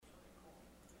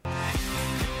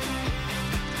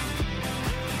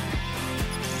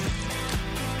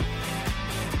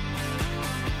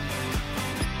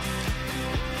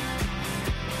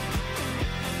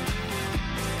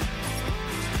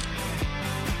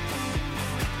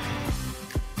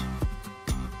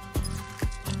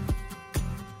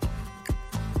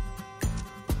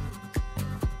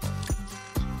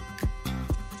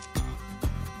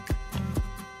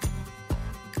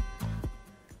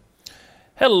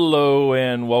Hello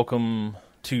and welcome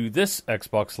to this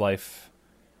Xbox Life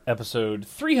episode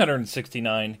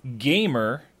 369,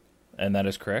 Gamer, and that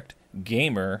is correct,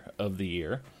 Gamer of the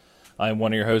Year. I'm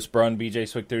one of your hosts, Brian BJ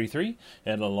Swick 33,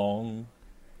 and along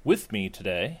with me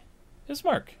today is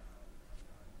Mark.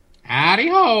 Howdy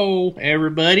ho,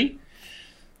 everybody.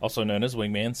 Also known as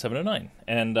Wingman 709.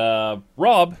 And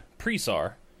Rob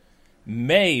Presar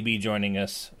may be joining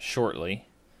us shortly.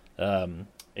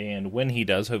 And when he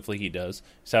does, hopefully he does,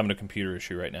 he's having a computer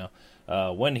issue right now.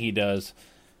 When he does,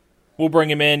 we'll bring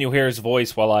him in. You'll hear his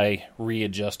voice while I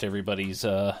readjust everybody's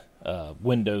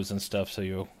windows and stuff, so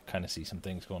you'll kind of see some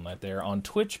things going right there on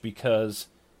Twitch, because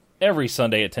every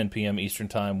Sunday at 10 p.m. Eastern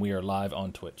Time, we are live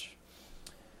on Twitch.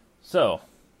 So,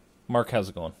 Mark, how's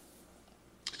it going?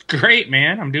 Great,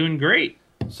 man. I'm doing great.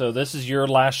 So this is your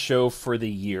last show for the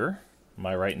year. Am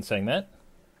I right in saying that?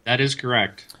 That is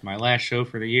correct. My last show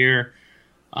for the year.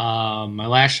 My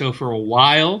last show for a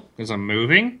while, because I'm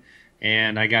moving,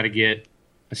 and I got to get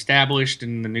established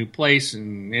in the new place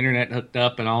and internet hooked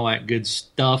up and all that good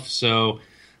stuff. So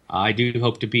I do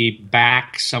hope to be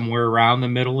back somewhere around the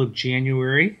middle of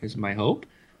January, is my hope.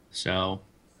 So,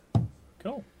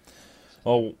 cool.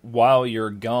 Well, while you're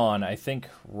gone, I think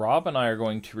Rob and I are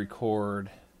going to record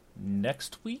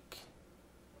next week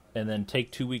and then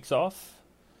take 2 weeks off.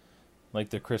 Like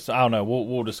the Chris, I don't know.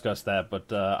 We'll discuss that, but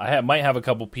might have a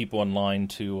couple people in line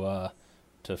to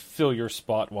fill your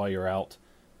spot while you're out.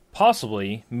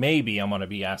 Possibly, maybe I'm going to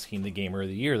be asking the Gamer of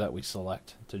the Year that we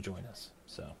select to join us.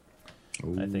 So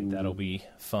ooh. I think that'll be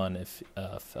fun if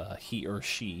he or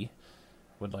she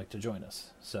would like to join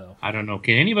us. So I don't know.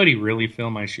 Can anybody really fill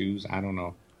my shoes? I don't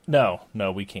know.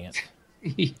 No, we can't.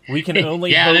 We can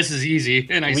only hope, this is easy,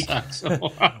 and I suck.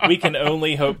 So. We can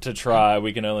only hope to try.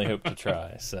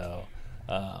 So.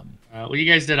 Well, you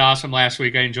guys did awesome last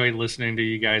week. I enjoyed listening to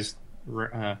you guys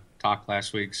talk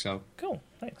last week. So cool,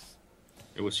 thanks.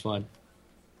 It was fun.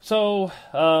 So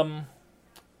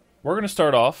we're going to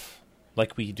start off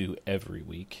like we do every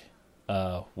week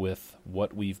with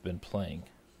what we've been playing.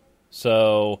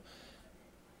 So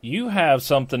you have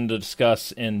something to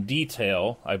discuss in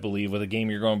detail, I believe, with a game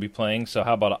you're going to be playing. So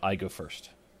how about I go first?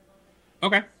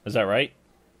 Okay, is that right?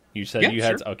 You said you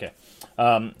sure. had okay.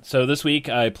 So this week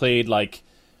I played like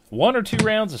 1 or 2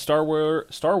 rounds of Star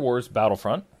Wars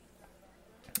Battlefront.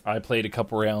 I played a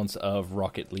couple rounds of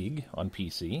Rocket League on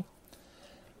PC.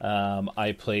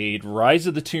 I played Rise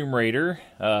of the Tomb Raider.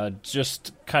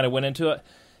 Just kind of went into it.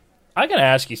 I got to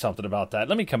ask you something about that.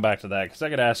 Let me come back to that, because I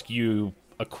got to ask you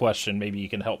a question. Maybe you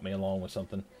can help me along with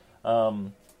something.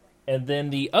 And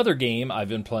then the other game I've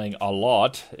been playing a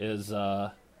lot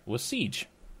was Siege.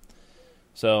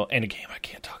 So, and a game I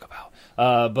can't talk about.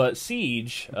 But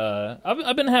Siege,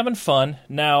 I've been having fun.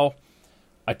 Now,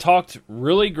 I talked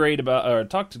good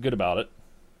about it.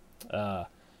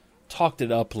 Talked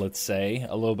it up, let's say,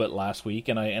 a little bit last week,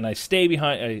 and I stand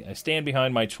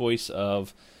behind my choice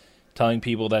of telling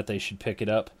people that they should pick it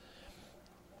up.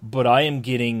 But I am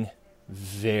getting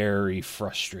very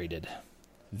frustrated.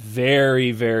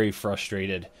 Very, very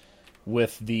frustrated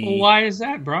with the... Well, why is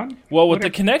that, Bron? Well, with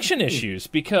the connection issues,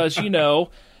 because,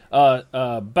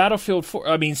 Battlefield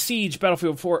 4...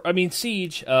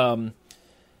 Siege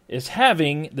is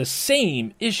having the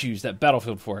same issues that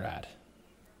Battlefield 4 had.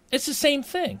 It's the same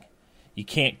thing. You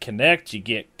can't connect, you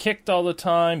get kicked all the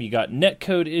time, you got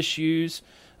netcode issues,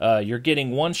 you're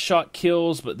getting one-shot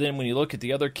kills, but then when you look at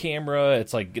the other camera,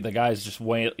 it's like the guy's just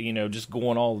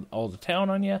going all to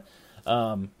town on you.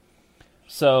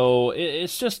 So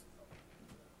it's just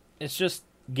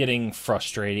getting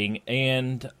frustrating,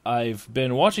 and I've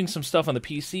been watching some stuff on the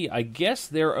PC. I guess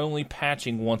they're only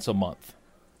patching once a month.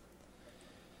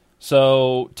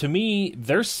 So, to me,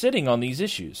 they're sitting on these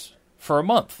issues for a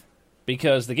month,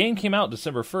 because the game came out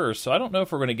December 1st, so I don't know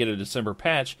if we're going to get a December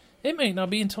patch. It may not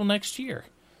be until next year,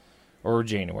 or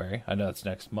January. I know it's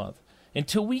next month,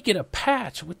 until we get a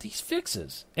patch with these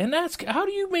fixes. And how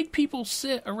do you make people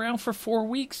sit around for 4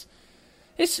 weeks?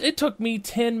 It took me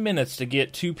 10 minutes to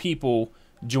get 2 people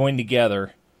joined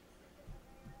together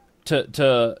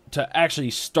to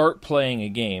actually start playing a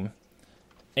game,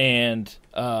 and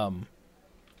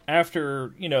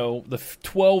after the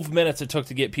 12 minutes it took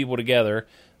to get people together,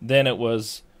 then it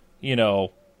was 10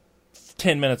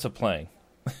 minutes of playing.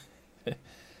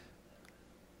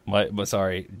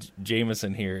 Sorry,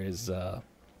 Jameson here is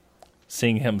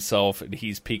seeing himself, and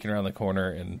he's peeking around the corner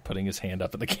and putting his hand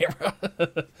up at the camera.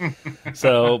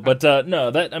 So, but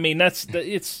no,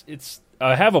 it's.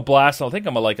 I have a blast. I think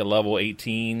I'm at a level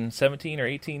 17 or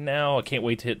 18 now. I can't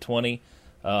wait to hit 20.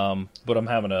 But I'm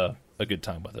having a good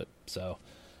time with it. So,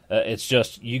 it's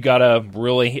just, you gotta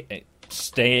really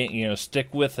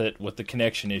stick with it with the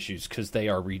connection issues because they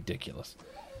are ridiculous.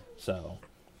 So,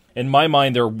 in my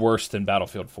mind, they're worse than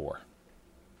Battlefield 4.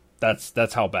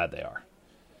 That's how bad they are.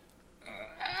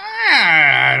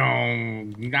 I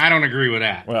don't agree with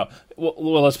that. Well,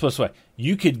 let's put it this way: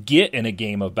 you could get in a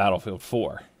game of Battlefield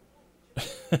 4.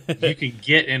 You could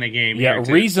get in a game. Yeah,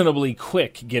 reasonably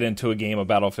quick get into a game of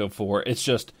Battlefield 4. It's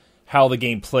just how the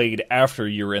game played after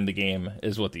you were in the game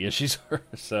is what the issues are.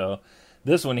 So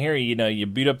this one here, you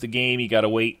boot up the game, you got to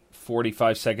wait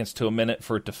 45 seconds to a minute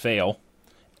for it to fail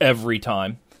every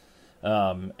time.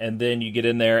 And then you get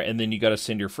in there, and then you got to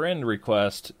send your friend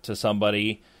request to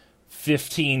somebody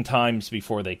 15 times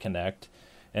before they connect.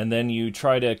 And then you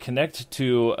try to connect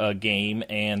to a game,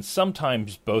 and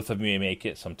sometimes both of you make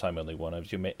it. Sometimes only one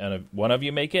of you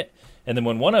make it. And then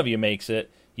when one of you makes it,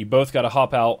 you both got to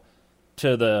hop out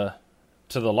to the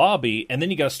lobby, and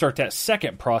then you got to start that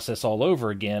second process all over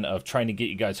again of trying to get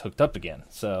you guys hooked up again.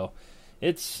 So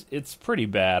it's pretty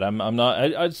bad. I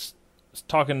was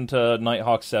talking to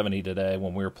Nighthawk 70 today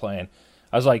when we were playing.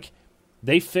 I was like,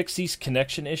 they fix these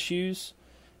connection issues,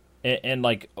 and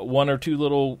like one or two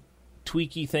little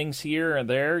tweaky things here and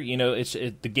there,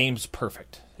 the game's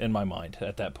perfect in my mind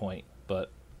at that point. But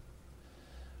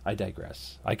I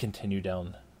digress. I continue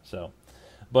down.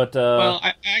 But well,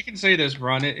 I can say this,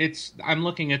 Ron. I'm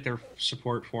looking at their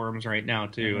support forums right now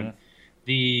too, and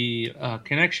the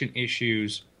connection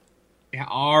issues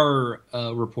are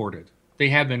reported. They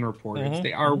have been reported.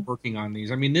 They are working on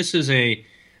these. I mean, this is a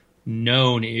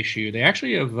known issue. They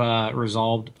actually have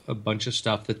resolved a bunch of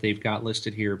stuff that they've got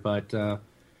listed here, but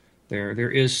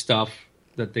there is stuff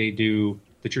that they do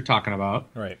that you're talking about.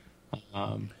 Right.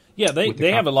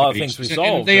 They have a lot of things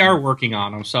resolved. And they are working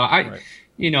on them. So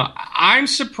I'm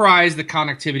surprised the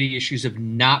connectivity issues have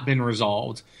not been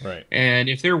resolved. Right. And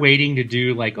if they're waiting to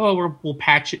do we'll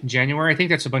patch it in January, I think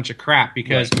that's a bunch of crap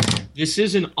because this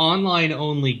is an online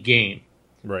only game.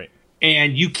 Right.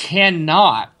 And you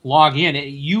cannot log in.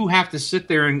 You have to sit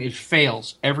there and it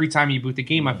fails every time you boot the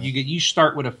game up. You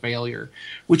start with a failure,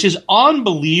 which is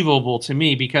unbelievable to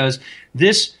me because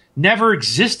this never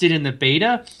existed in the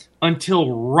beta until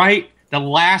the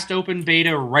last open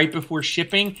beta right before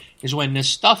shipping is when this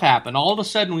stuff happened. All of a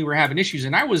sudden we were having issues,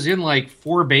 and I was in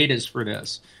 4 betas for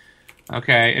this.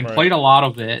 Okay, and played a lot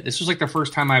of it. This was the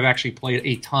first time I've actually played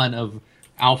a ton of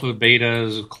alpha,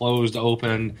 betas, closed,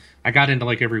 open. I got into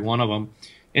every one of them,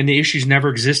 and the issues never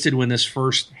existed when this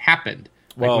first happened.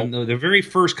 When the very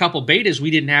first couple betas, we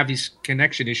didn't have these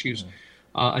connection issues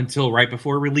until right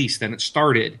before release. Then it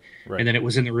started, and then it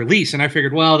was in the release. And I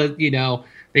figured,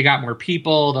 they got more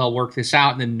people, they'll work this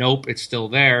out, and then nope, it's still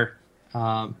there.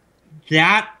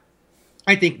 That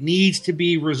I think needs to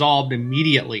be resolved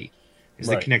immediately. Is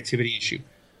the connectivity issue.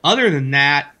 Other than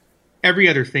that, every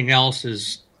other thing else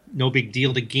is no big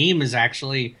deal. The game is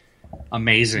actually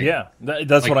amazing. Yeah,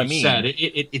 that's what I mean. Said.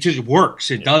 It just works.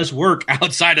 It does work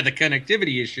outside of the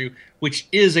connectivity issue, which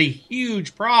is a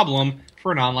huge problem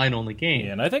for an online-only game.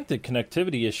 Yeah, and I think the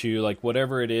connectivity issue,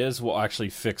 whatever it is, will actually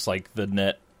fix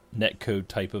the netcode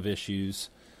type of issues.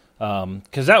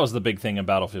 Because that was the big thing in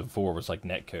Battlefield 4 was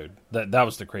netcode. That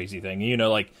was the crazy thing.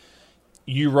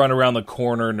 You run around the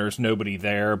corner and there's nobody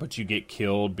there, but you get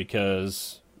killed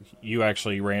because you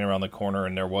actually ran around the corner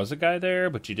and there was a guy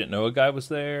there, but you didn't know a guy was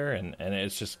there, and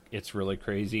it's really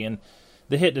crazy. And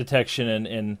the hit detection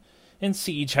and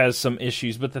Siege has some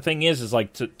issues, but the thing is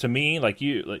to me, like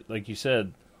you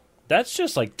said, that's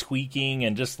just tweaking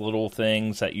and just little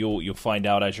things that you'll find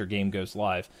out as your game goes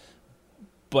live.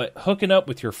 But hooking up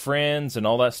with your friends and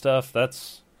all that stuff,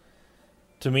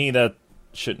 to me that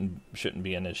shouldn't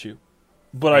be an issue.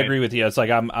 But I agree with you. It's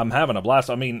I'm having a blast.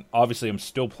 I mean, obviously I'm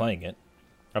still playing it.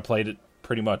 I played it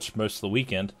pretty much most of the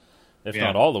weekend, if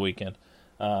not all the weekend.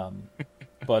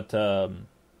 But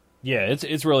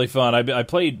it's really fun. I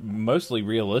played mostly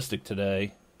realistic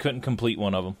today. Couldn't complete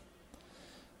one of them,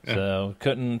 so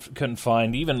couldn't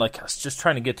find even I was just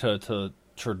trying to get to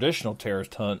traditional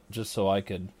terrorist hunt just so I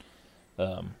could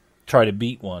try to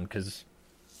beat one because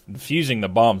defusing the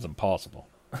bomb's impossible.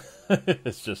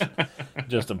 It's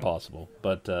just impossible.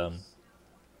 But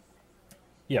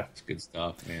yeah, it's good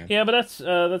stuff, man. Yeah, but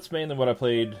that's mainly what I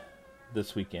played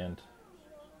this weekend.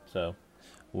 So,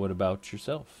 what about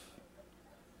yourself?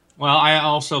 Well,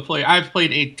 I've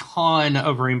played a ton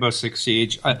of Rainbow Six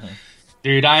Siege.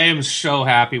 Dude, I am so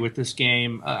happy with this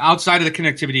game. Outside of the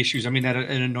connectivity issues, I mean, that it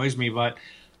annoys me, but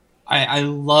I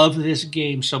love this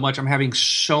game so much. I'm having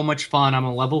so much fun. I'm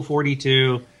a level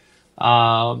 42.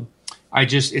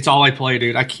 It's all I play,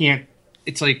 dude. I can't.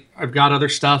 It's I've got other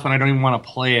stuff and I don't even want to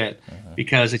play it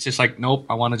because it's just nope,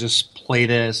 I want to just play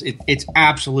this. It's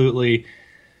absolutely.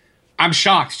 I'm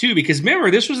shocked too, because remember,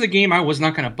 this was the game I was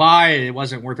not going to buy. It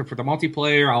wasn't worth it for the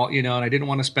multiplayer. And I didn't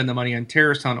want to spend the money on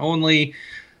Terrorist Town only.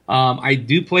 I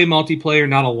do play multiplayer,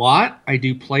 not a lot. I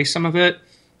do play some of it,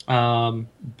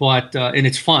 but and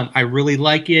it's fun. I really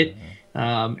like it.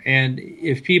 And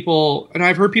if people, and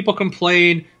I've heard people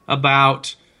complain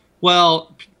about,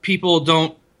 well, people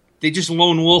don't. They just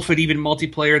lone wolf it even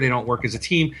multiplayer. They don't work as a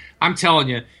team. I'm telling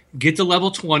you, get to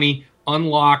level 20,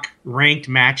 unlock ranked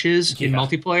matches in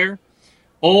multiplayer.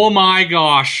 Oh my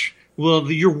gosh!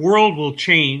 Well, your world will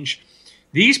change.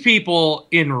 These people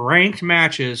in ranked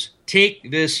matches take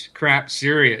this crap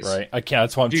serious. Right. I can't.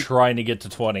 That's why I'm trying to get to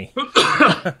 20.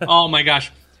 Oh my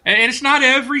gosh! And it's not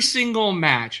every single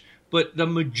match, but the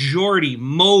majority,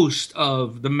 most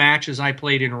of the matches I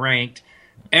played in ranked,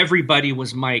 everybody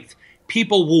was mic'd.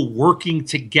 People were working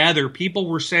together. People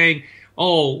were saying,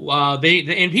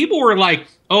 and people were like,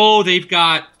 oh, they've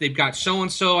got so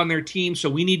and so on their team, so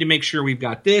we need to make sure we've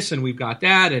got this and we've got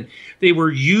that, and they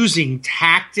were using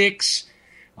tactics.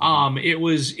 It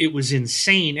was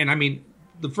insane, and I mean,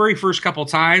 the very first couple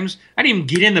times, I didn't even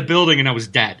get in the building and I was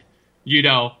dead.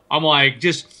 I'm like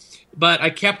but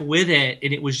I kept with it,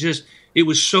 and it was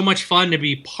so much fun to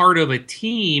be part of a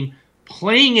team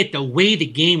playing it the way the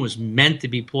game was meant to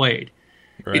be played.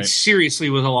 Right. It seriously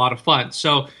was a lot of fun.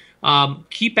 So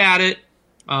keep at it.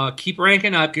 Keep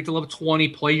ranking up, get to level 20,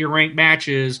 play your ranked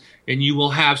matches, and you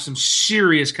will have some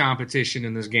serious competition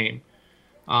in this game.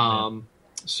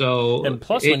 So, and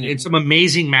plus, it's some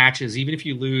amazing matches. Even if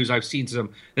you lose, I've seen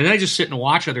some. And then I just sit and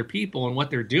watch other people and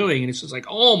what they're doing, and it's just like,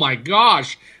 oh my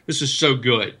gosh, this is so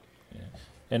good. Yeah.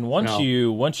 And once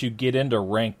you get into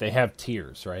rank, they have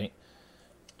tiers, right?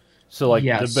 So, like,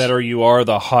 the better you are,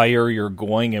 the higher you're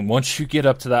going. And once you get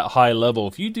up to that high level,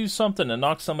 if you do something to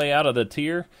knock somebody out of the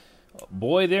tier,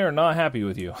 boy, they're not happy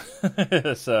with you.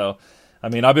 So, I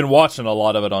mean, I've been watching a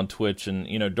lot of it on Twitch, and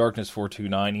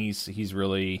Darkness429, he's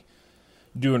really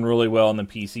doing really well on the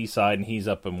PC side, and he's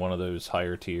up in one of those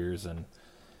higher tiers, and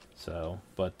so,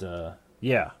 but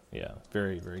yeah,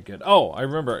 very, very good. Oh, I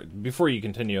remember, before you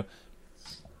continue,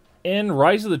 in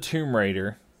Rise of the Tomb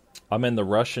Raider, I'm in the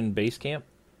Russian base camp,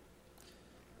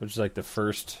 which is like the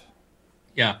first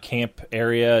camp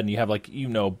area, and you have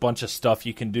a bunch of stuff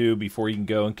you can do before you can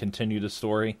go and continue the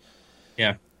story.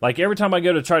 Yeah. Like every time I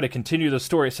go to try to continue the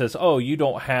story, it says, oh, you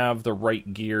don't have the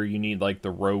right gear. You need like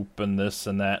the rope and this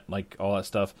and that, like all that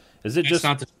stuff. Is it That's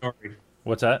not the story.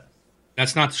 What's that?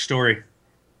 That's not the story.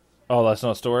 Oh, that's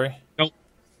not a story? Nope.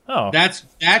 Oh. That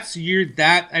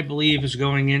I believe is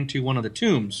going into one of the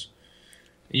tombs.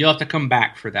 You'll have to come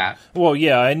back for that. Well,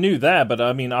 yeah, I knew that, but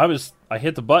I mean, I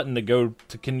hit the button to go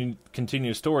to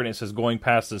continue the story, and it says going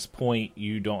past this point,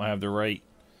 you don't have the right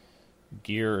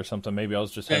gear or something. Maybe I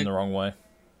was just heading the wrong way.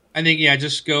 I think,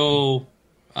 just go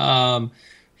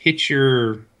hit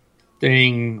your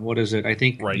thing. What is it? I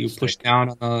think you push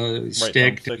down on the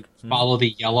stick to follow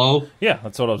the yellow. Yeah,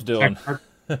 that's what I was doing.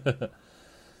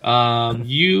 And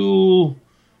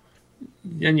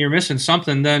you're missing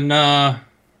something, then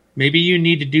maybe you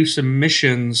need to do some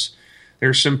missions.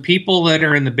 There's some people that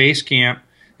are in the base camp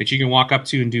that you can walk up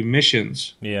to and do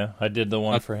missions. Yeah, I did the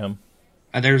one for him.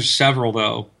 There's several,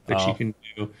 though, that you can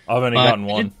do. I've only gotten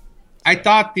one. I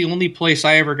thought the only place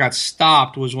I ever got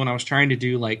stopped was when I was trying to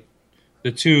do, like,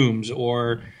 the tombs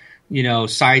or,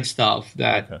 side stuff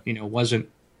that, wasn't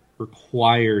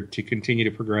required to continue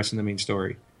to progress in the main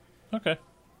story. Okay.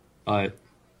 But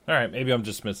all right, maybe I'm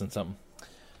just missing something.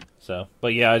 So,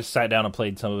 but yeah, I just sat down and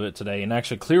played some of it today and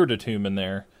actually cleared a tomb in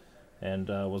there and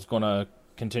was going to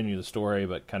continue the story,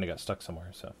 but kind of got stuck somewhere.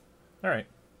 So, all right.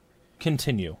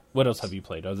 Continue. What else have you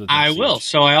played other than I will.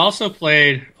 So I also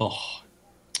played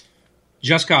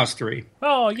Just Cause 3.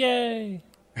 Oh, yay.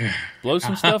 Blow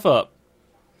some stuff up.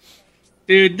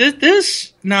 Dude,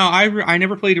 I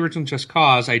never played original Just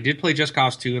Cause. I did play Just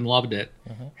Cause 2 and loved it.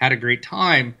 Mm-hmm. Had a great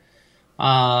time.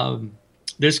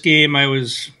 This game, I'm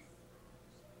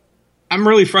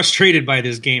really frustrated by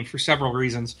this game for several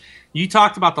reasons. You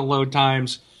talked about the load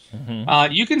times.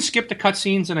 Mm-hmm. You can skip the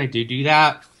cutscenes, and I do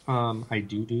that. I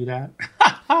do that.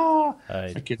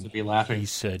 The kids would be laughing. He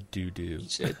said doo-doo.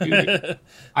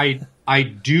 I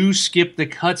do skip the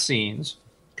cutscenes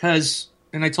because,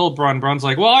 and I told Braun's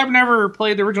like, well, I've never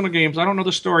played the original games. I don't know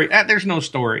the story. There's no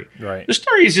story. Right. The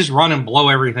story is just run and blow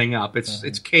everything up.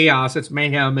 It's chaos. It's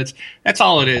mayhem. That's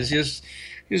all it is. Just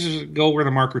go where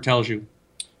the marker tells you.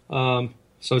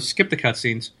 So skip the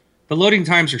cutscenes. The loading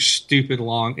times are stupid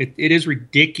long. It is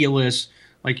ridiculous,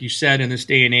 like you said, in this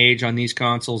day and age on these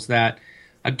consoles, that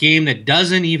a game that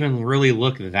doesn't even really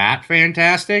look that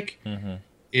fantastic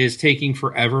is taking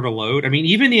forever to load. I mean,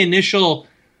 even the initial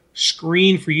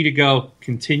screen for you to go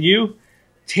continue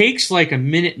takes like a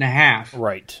minute and a half.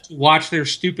 Right. To watch their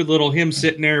stupid little him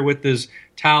sitting there with his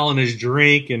towel and his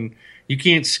drink, and you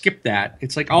can't skip that.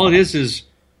 It's like all it is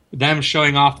them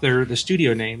showing off the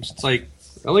studio names. It's like,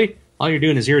 really? All you're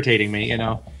doing is irritating me, you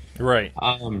know? Right.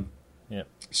 Yeah.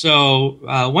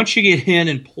 So once you get in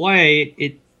and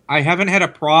play, I haven't had a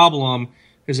problem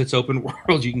because it's open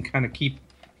world. You can kind of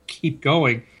keep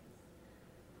going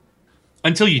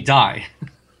until you die.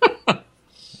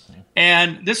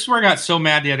 And this is where I got so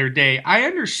mad the other day. I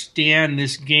understand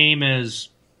this game is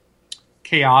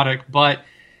chaotic, but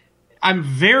I'm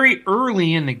very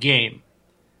early in the game,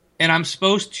 and I'm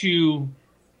supposed to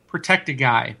protect a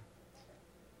guy.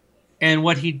 And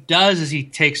what he does is he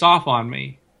takes off on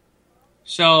me.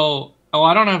 So,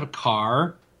 I don't have a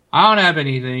car. I don't have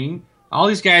anything. All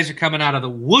these guys are coming out of the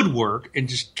woodwork and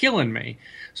just killing me.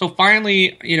 So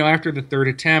finally, after the third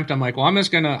attempt, I'm like, well, I'm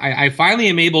just going to... I finally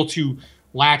am able to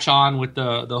latch on with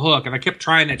the hook. And I kept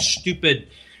trying that stupid...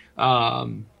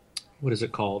 what is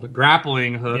it called? A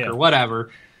grappling hook or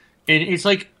whatever. And it's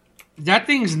like, that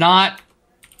thing's not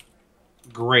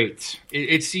great.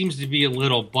 It seems to be a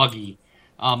little buggy.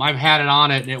 I've had it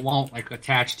on it and it won't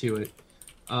attach to it.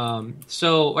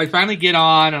 So I finally get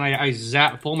on and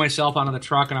I pull myself out of the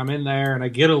truck and I'm in there and I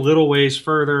get a little ways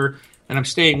further and I'm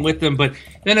staying with them. But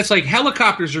then it's like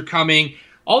helicopters are coming.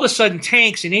 All of a sudden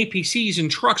tanks and APCs and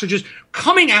trucks are just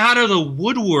coming out of the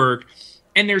woodwork,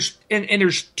 and there's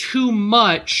too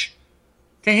much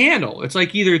to handle. It's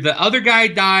like either the other guy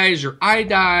dies or I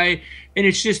die, and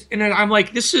it's just, and I'm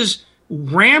like, this is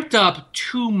ramped up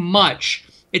too much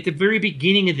at the very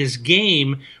beginning of this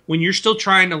game when you're still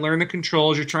trying to learn the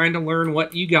controls, you're trying to learn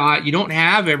what you got, you don't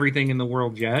have everything in the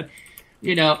world yet,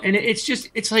 and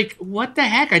it's like, what the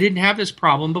heck? I didn't have this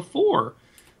problem before.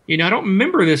 I don't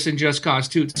remember this in Just Cause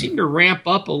 2. It seemed to ramp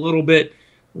up a little bit,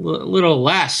 little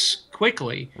less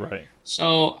quickly. Right.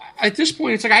 So at this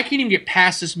point, it's like I can't even get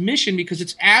past this mission because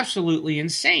it's absolutely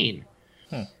insane.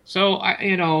 So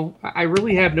I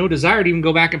really have no desire to even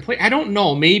go back and play. I don't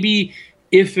know. Maybe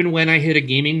if and when I hit a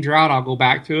gaming drought, I'll go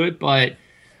back to it. But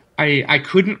I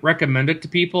couldn't recommend it to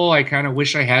people. I kind of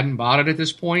wish I hadn't bought it at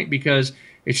this point because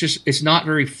it's not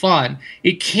very fun.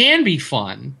 It can be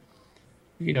fun.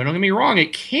 Don't get me wrong,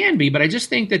 it can be, but I just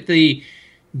think that the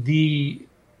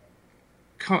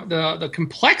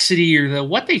complexity or the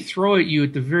what they throw at you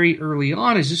at the very early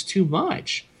on is just too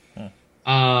much.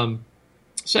 So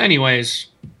anyways,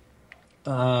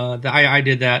 I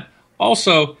did that.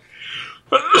 Also,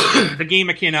 the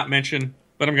game I cannot mention,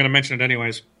 but I'm going to mention it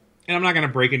anyways, and I'm not going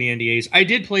to break any NDAs. I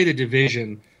did play The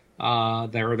Division,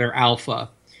 their alpha,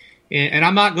 and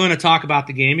I'm not going to talk about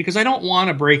the game because I don't want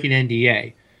to break an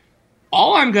NDA.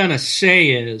 All I'm going to say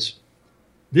is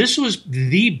this was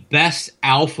the best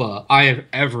alpha I have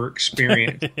ever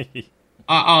experienced. In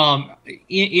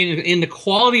the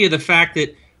quality of the fact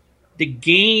that the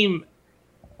game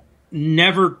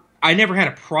I never had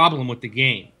a problem with the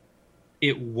game.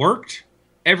 It worked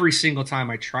every single time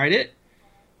I tried it.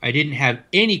 I didn't have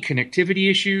any connectivity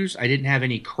issues. I didn't have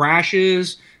any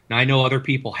crashes. Now, I know other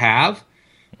people have.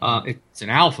 It's an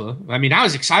alpha. I mean, I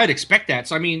was excited to expect that.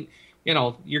 So, I mean,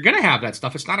 you're going to have that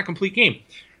stuff. It's not a complete game.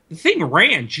 The thing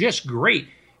ran just great.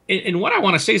 And what I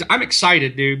want to say is I'm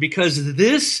excited, dude, because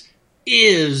this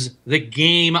is the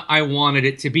game I wanted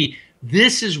it to be.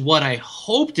 This is what I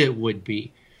hoped it would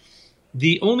be.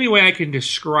 The only way I can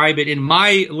describe it in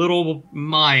my little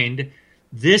mind,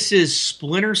 this is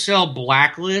Splinter Cell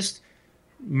Blacklist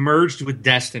merged with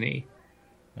Destiny.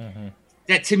 Mm-hmm.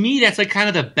 That to me, that's kind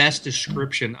of the best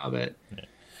description of it.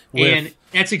 Yeah. And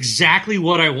that's exactly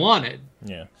what I wanted.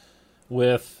 Yeah.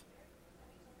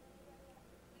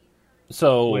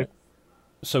 So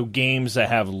games that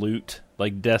have loot,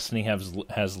 like Destiny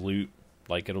has loot,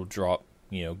 like it'll drop,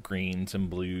 greens and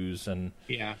blues and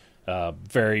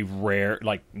very rare,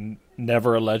 like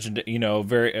never a legend, a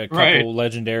couple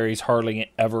legendaries,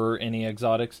 hardly ever any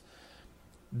exotics.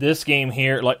 This game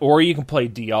here, or you can play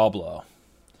Diablo.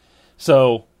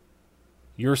 So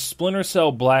your Splinter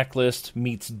Cell Blacklist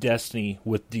meets Destiny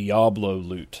with Diablo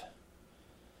loot.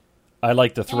 I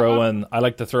like to throw in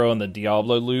the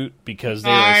Diablo loot because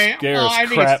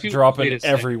there's crap dropping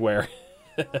everywhere.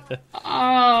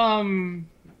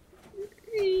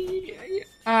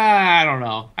 I don't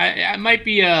know. I might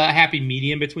be a happy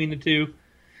medium between the two.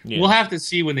 Yeah. We'll have to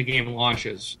see when the game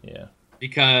launches. Yeah.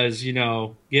 Because,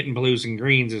 getting blues and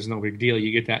greens is no big deal.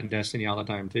 You get that in Destiny all the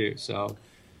time too. So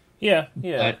yeah.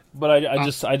 But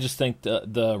I just think the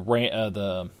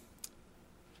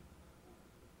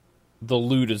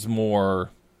loot is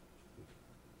more,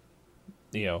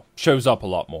 shows up a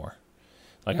lot more.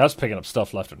 Like, I was picking up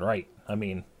stuff left and right. I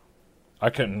mean, I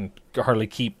couldn't hardly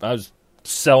keep... I was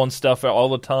selling stuff all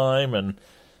the time, and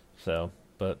so...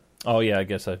 But, oh yeah, I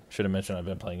guess I should have mentioned I've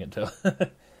been playing it too.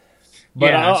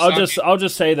 But Yeah, I'll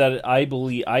just say that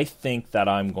I think that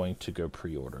I'm going to go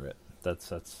pre-order it.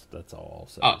 That's all I'll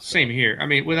say. Oh, same here. I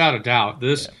mean, without a doubt,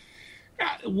 this...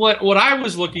 What I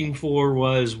was looking for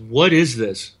was, what is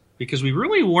this? Because we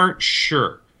really weren't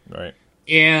sure. Right.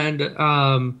 And,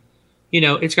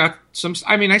 it's got some...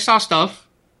 I mean, I saw stuff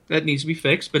that needs to be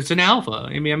fixed, but it's an alpha.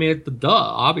 I mean, duh,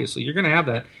 obviously. You're going to have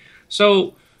that.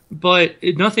 So... But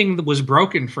nothing was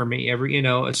broken for me.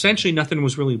 Essentially nothing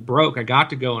was really broke. I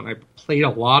got to go and I played a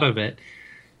lot of it,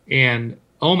 and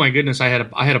oh my goodness, I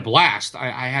had a blast.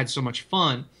 I had so much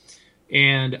fun,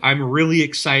 and I'm really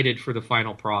excited for the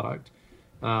final product.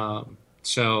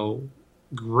 So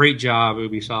great job,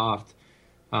 Ubisoft.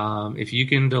 If you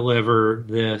can deliver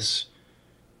this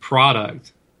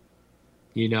product,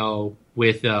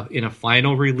 with in a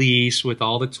final release with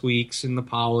all the tweaks and the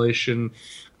polish and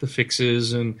the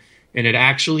fixes and it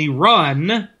actually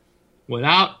run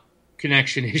without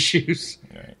connection issues.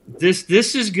 Right.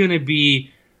 This is going to be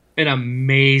an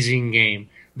amazing game.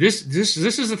 This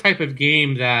is the type of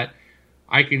game that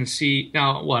I can see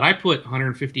now. What I put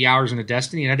 150 hours into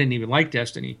Destiny, and I didn't even like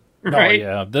Destiny. Right?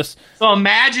 Oh, yeah. So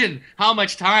imagine how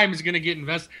much time is going to get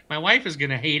invested. My wife is going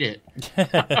to hate it.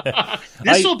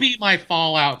 This will be my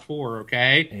Fallout 4,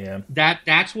 okay? Yeah.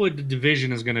 That's what the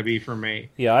Division is going to be for me.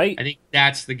 Yeah, I think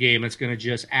that's the game that's going to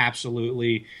just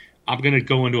absolutely... I'm going to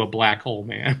go into a black hole,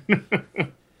 man.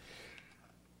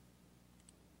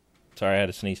 Sorry, I had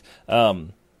to sneeze.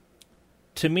 To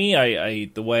me,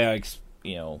 I the way I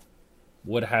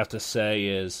would have to say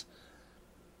is,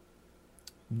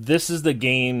 this is the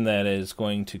game that is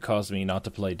going to cause me not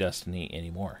to play Destiny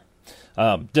anymore.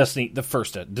 Destiny,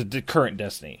 the current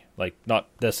Destiny, like not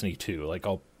Destiny 2. Like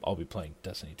I'll be playing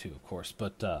Destiny 2, of course,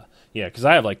 but yeah, because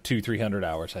I have like 200-300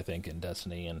 hours, I think, in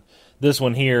Destiny, and this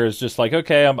one here is just like,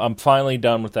 okay, I'm finally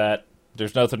done with that.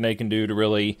 There's nothing they can do to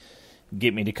really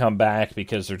get me to come back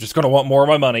because they're just going to want more of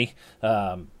my money.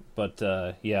 But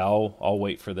yeah, I'll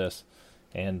wait for this,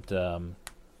 and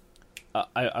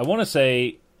I want to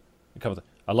say a couple things.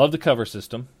 I love the cover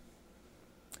system.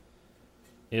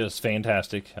 It was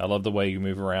fantastic. I love the way you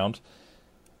move around.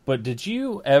 But did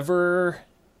you ever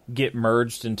get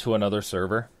merged into another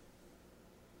server?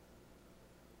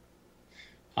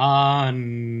 Not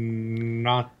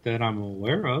that I'm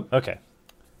aware of. Okay.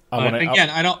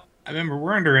 I don't. I remember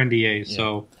we're under NDA,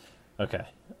 so okay.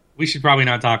 We should probably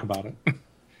not talk about it. Like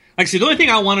I said, the only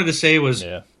thing I wanted to say was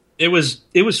it was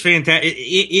fantastic.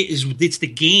 It's the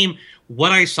game.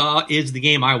 What I saw is the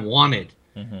game I wanted.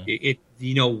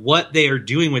 Mm-hmm. What they are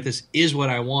doing with this is what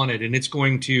I wanted, and it's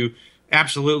going to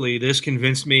absolutely. This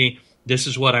convinced me. This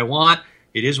is what I want.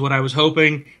 It is what I was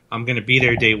hoping. I'm going to be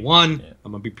there day one. Yeah.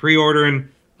 I'm going to be pre-ordering.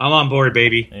 I'm on board,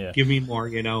 baby. Yeah. Give me more.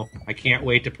 I can't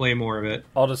wait to play more of it.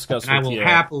 I'll discuss. And I will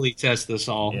happily test this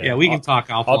all. Yeah, we can talk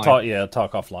offline. I'll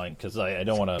talk offline because I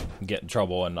don't want to get in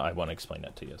trouble and I want to explain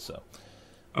that to you. So,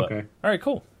 okay. All right,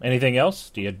 cool. Anything else?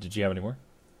 Did you have any more?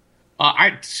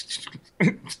 I'm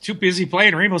too busy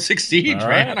playing Rainbow Six Siege,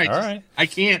 man. I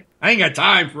ain't got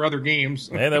time for other games.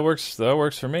 Hey, that works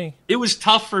for me. It was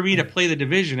tough for me to play the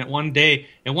Division at one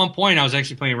point, I was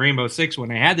actually playing Rainbow Six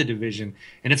when I had the Division,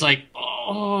 and it's like,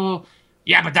 oh,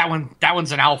 yeah, but that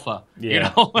one's an alpha.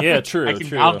 Yeah, yeah, true.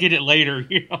 I'll get it later.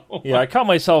 Yeah, I caught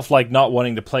myself like not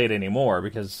wanting to play it anymore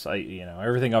because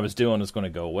everything I was doing was going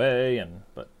to go away,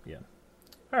 but yeah.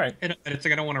 All right. And it's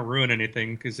like I don't want to ruin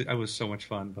anything because it was so much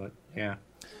fun, but yeah.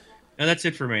 No, that's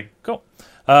it for me. Cool.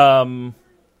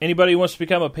 Anybody who wants to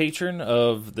become a patron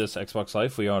of This Xbox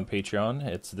Life, we are on Patreon.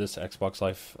 It's This Xbox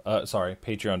Life.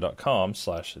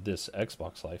 Patreon.com/This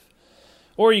Xbox Life.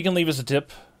 Or you can leave us a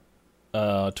tip.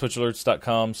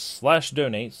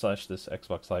 Twitchalerts.com/donate/This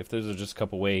Xbox Life. Those are just a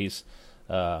couple ways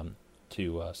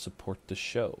to support the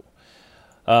show.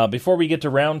 Before we get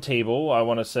to Roundtable, I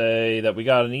want to say that we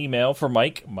got an email from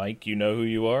Mike. Mike, you know who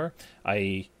you are.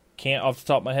 I can't off the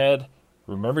top of my head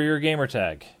remember your gamer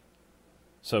tag.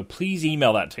 So please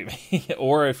email that to me,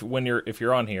 or if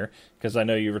you're on here, because I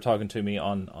know you were talking to me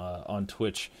on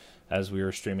Twitch as we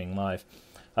were streaming live.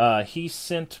 He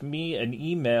sent me an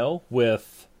email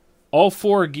with all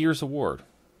 4 Gears of War.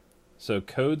 So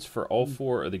codes for all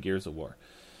 4 of the Gears of War.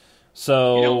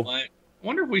 So you know what? I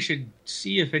wonder if we should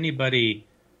see if anybody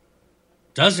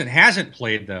hasn't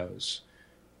played those.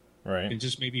 Right. And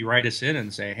just maybe write us in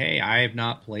and say, hey, I have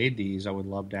not played these. I would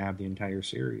love to have the entire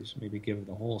series. Maybe give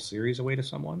the whole series away to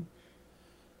someone.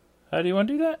 How do you want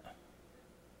to do that?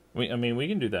 We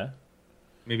can do that.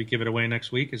 Maybe give it away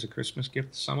next week as a Christmas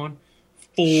gift to someone.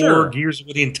 4 Gears of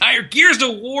War, the entire Gears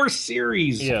of War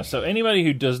series. Yeah, so anybody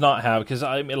who does not have, because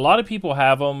I mean, a lot of people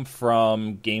have them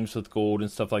from Games with Gold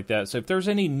and stuff like that. So if there's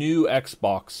any new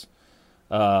Xbox,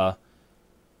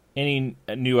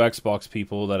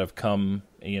 people that have come,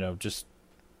 just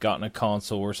gotten a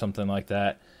console or something like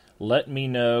that, let me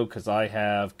know, because I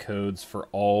have codes for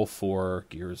all 4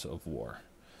 Gears of War.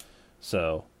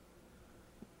 So,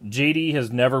 JD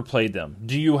has never played them.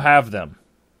 Do you have them?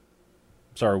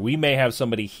 Sorry, we may have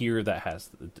somebody here that has.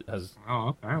 Oh,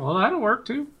 okay. Well, that'll work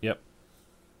too. Yep.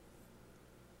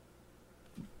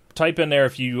 Type in there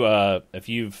if you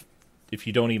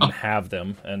don't even have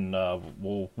them, and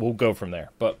we'll go from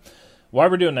there. But while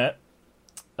we're doing that,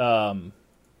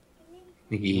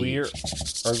 we are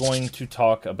going to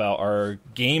talk about our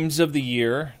Games of the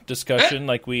Year discussion,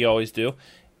 like we always do.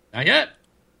 Not yet.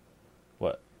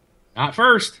 What? Not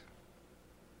first.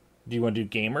 Do you want to do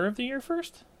Gamer of the Year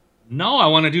first? No, I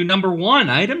want to do number 1.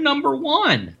 Item number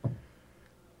 1.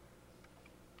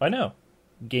 I know.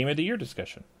 Game of the Year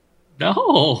discussion.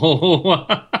 No.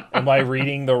 Am I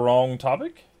reading the wrong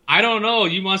topic? I don't know.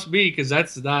 You must be, because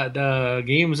that's the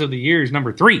Games of the Year is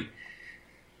number 3.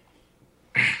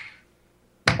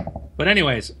 But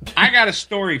anyways, I got a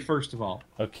story first of all.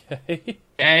 Okay.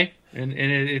 Okay, and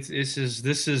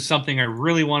this is something I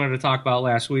really wanted to talk about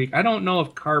last week. I don't know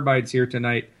if Carbide's here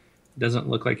tonight. Doesn't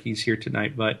look like he's here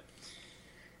tonight, but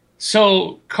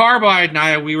so Carbide and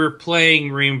I, we were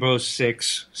playing Rainbow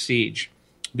Six Siege,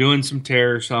 doing some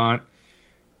terrorist hunt,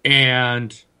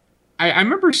 and I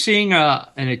remember seeing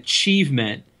an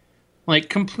achievement, like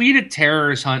complete a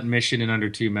terrorist hunt mission in under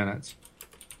 2 minutes,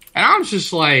 and I was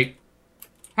just like,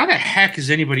 how the heck is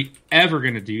anybody ever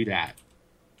going to do that?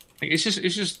 Like, it's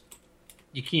just,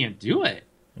 you can't do it.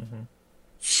 Mm-hmm.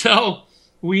 So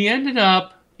we ended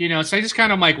up, so I just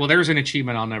kind of like, well, there's an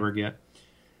achievement I'll never get.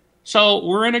 So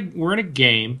we're in a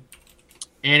game,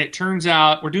 and it turns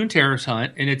out we're doing terrorist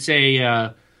hunt, and it's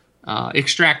a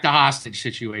extract the hostage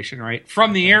situation, right,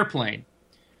 from the airplane.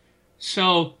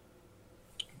 So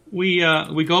we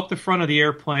go up the front of the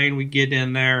airplane, we get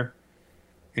in there,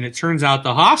 and it turns out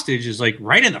the hostage is like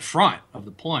right in the front of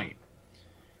the plane.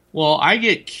 Well, I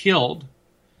get killed,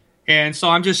 and so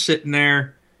I'm just sitting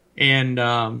there, and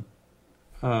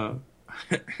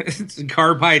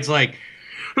Carbide's like,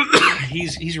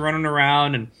 he's running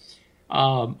around, and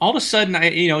all of a sudden,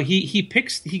 he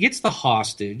gets the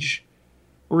hostage,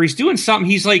 or he's doing something.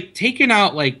 He's like taking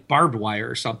out like barbed wire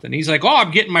or something. He's like, oh,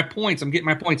 I'm getting my points.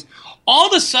 All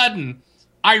of a sudden,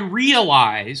 I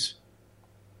realize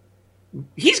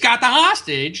he's got the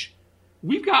hostage.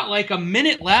 We've got like a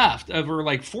minute left, or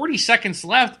like 40 seconds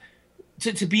left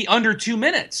to be under 2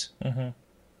 minutes. Mm-hmm.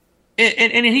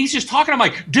 And he's just talking. I'm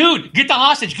like, dude, get the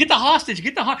hostage.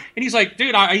 And he's like,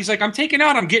 dude, I'm taking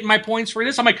out. I'm getting my points for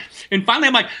this. I'm like, and finally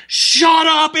I'm like, shut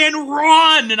up and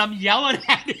run. And I'm yelling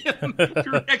at him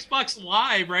through Xbox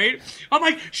Live, right? I'm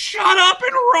like, shut up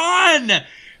and run.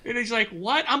 And he's like,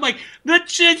 what? I'm like, the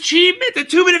achievement, the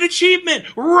 2-minute achievement,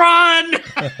 run.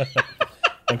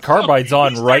 And Carbide's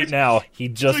on right now. He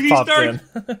just popped in.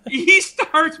 He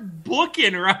starts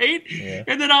booking, right? Yeah.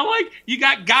 And then I'm like, you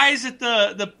got guys at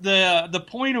the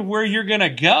point of where you're gonna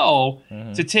go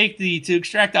to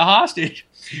extract the hostage.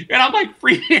 And I'm like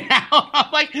freaking out.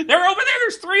 I'm like, they're over there.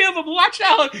 There's 3 of them. Watch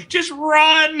out. Just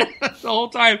run the whole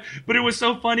time. But it was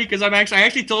so funny because I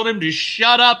actually told him to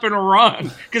shut up and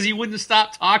run because he wouldn't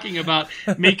stop talking about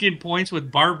making points with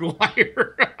barbed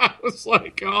wire. I was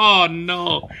like, oh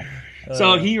no.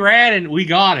 So he ran and we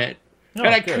got it. And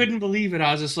I couldn't believe it.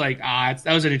 I was just like, that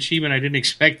was an achievement I didn't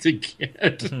expect to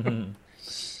get.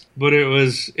 But it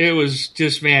was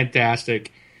just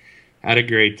fantastic. Had a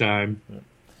great time.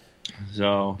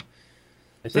 So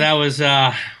that was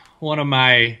one of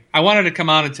my... I wanted to come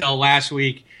on until last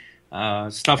week.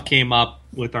 Stuff came up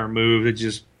with our move that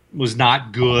just was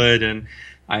not good. And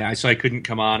so I couldn't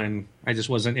come on, and I just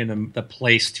wasn't in the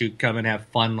place to come and have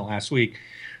fun last week.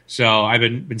 So I've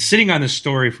been sitting on this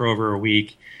story for over a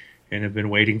week and have been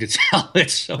waiting to tell it.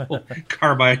 So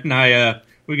Carbide and I,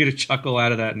 we get a chuckle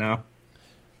out of that now.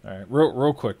 All right,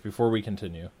 real quick before we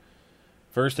continue.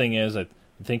 First thing is, I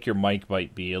think your mic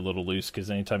might be a little loose because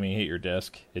anytime you hit your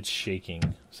desk, it's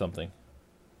shaking something.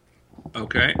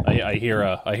 Okay. I hear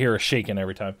a shaking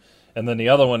every time. And then the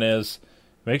other one is,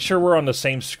 make sure we're on the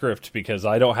same script because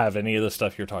I don't have any of the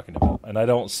stuff you're talking about, and I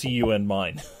don't see you in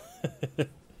mine.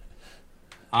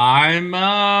 I'm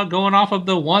going off of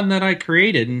the one that I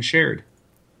created and shared.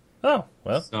 Oh,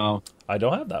 well, so I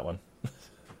don't have that one.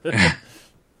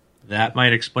 That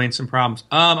might explain some problems.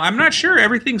 I'm not sure.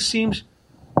 Everything seems...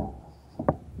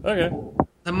 Okay.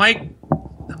 The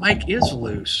mic is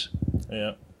loose.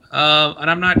 Yeah. and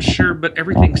I'm not sure, but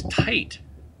everything's tight.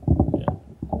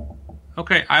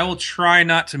 Okay, I will try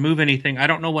not to move anything. I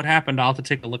don't know what happened. I'll have to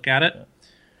take a look at it.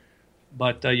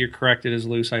 But you're correct. It is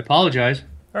loose. I apologize.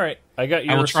 All right, I got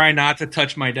your. I will try not to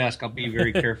touch my desk. I'll be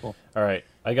very careful. All right,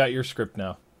 I got your script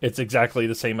now. It's exactly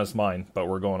the same as mine, but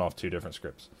we're going off 2 different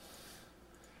scripts.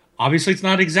 Obviously, it's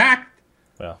not exact.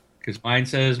 Well, because mine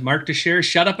says Mark Teixeira,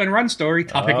 shut up and run story.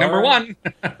 Topic number right.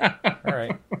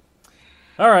 1.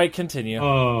 All right, continue.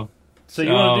 Oh, so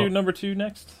you want to do number 2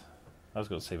 next? I was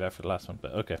going to save after the last one,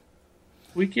 but okay.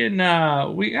 We can.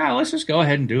 Let's just go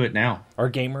ahead and do it now. Our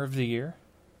gamer of the year.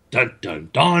 Dun dun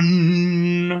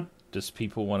dun. Does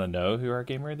people want to know who our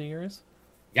gamer of the year is?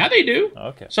 Yeah, they do.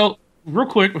 Okay. So, real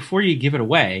quick before you give it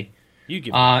away, you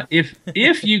give.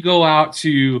 If you go out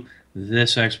to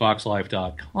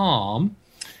thisxboxlive.com,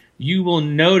 you will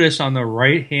notice on the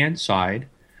right hand side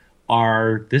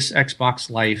are this Xbox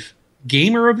Life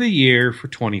Gamer of the Year for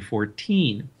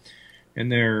 2014, and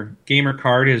their gamer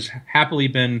card has happily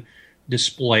been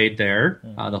displayed there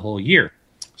the whole year.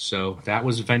 So that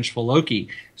was Vengeful Loki.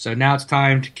 So now it's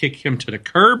time to kick him to the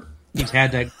curb. He's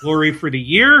had that glory for the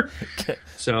year.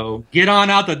 So get on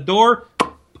out the door.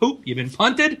 Poop, you've been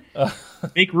punted.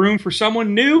 Make room for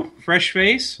someone new, fresh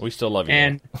face. We still love you.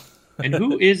 And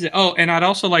who is it? Oh, and I'd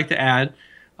also like to add,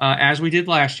 as we did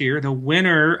last year, the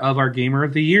winner of our Gamer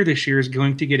of the Year this year is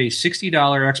going to get a $60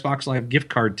 Xbox Live gift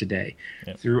card today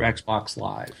through Xbox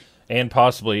Live. And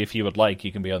possibly, if you would like,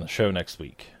 you can be on the show next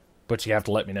week. But you have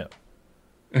to let me know.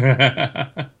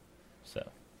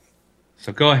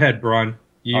 So go ahead, Braun.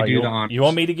 You do the honors. You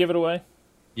want me to give it away?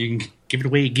 You can give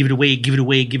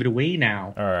it away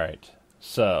now. All right.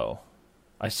 So,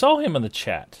 I saw him in the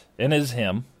chat. It is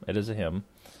him. It is a him.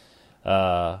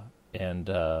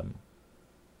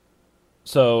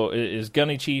 So, is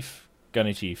Gunny Chief?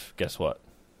 Gunny Chief, guess what?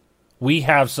 We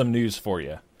have some news for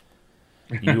you.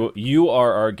 You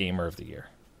are our Gamer of the Year.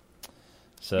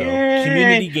 So, Yay!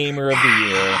 Community Gamer of the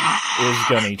Year is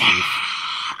Gunny Chief.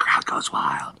 Crowd goes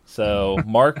wild. So,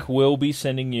 Mark will be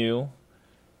sending you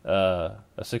a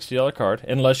 $60 card,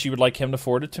 unless you would like him to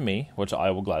forward it to me, which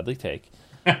I will gladly take.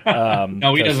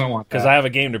 No, he doesn't want that. Because I have a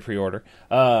game to pre-order.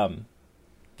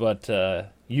 But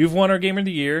you've won our Gamer of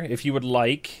the Year. If you would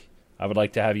like, I would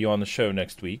like to have you on the show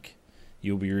next week.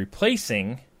 You'll be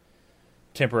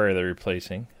temporarily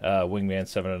replacing Wingman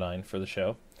 709 for the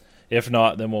show. If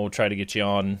not, then we'll try to get you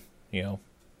on,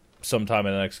 sometime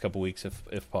in the next couple weeks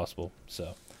if possible.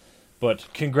 So, but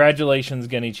congratulations,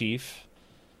 Gunny Chief.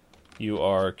 You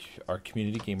are our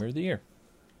Community Gamer of the Year.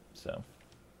 So,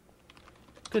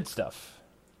 good stuff.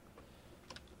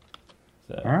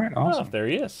 So, all right, awesome. There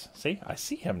he is. See, I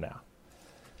see him now.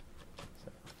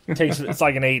 So, it's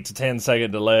like an 8 to 10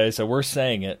 second delay, so we're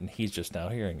saying it, and he's just now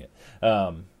hearing it.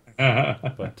 All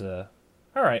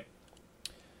right.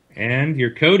 And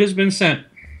your code has been sent.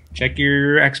 Check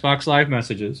your Xbox Live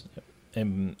messages.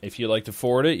 And if you'd like to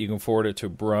forward it, you can forward it to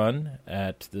Brun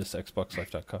at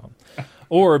thisxboxlive.com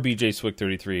or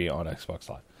BJSwick33 on Xbox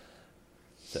Live.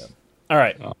 So, all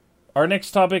right. Our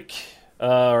next topic,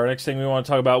 our next thing we want to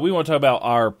talk about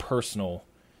our personal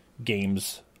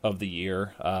games of the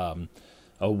year,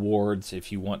 awards,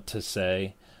 if you want to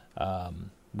say.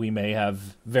 We may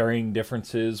have varying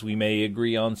differences. We may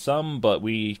agree on some, but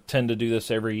we tend to do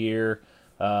this every year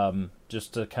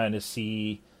just to kind of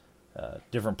see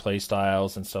different play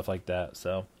styles and stuff like that.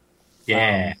 So,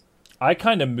 yeah, I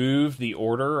kind of moved the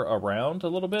order around a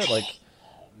little bit. Like,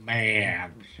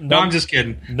 man, no, I'm just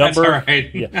kidding. That's all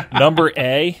right. Number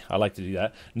A, I like to do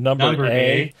that. Number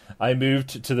A, I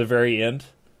moved to the very end.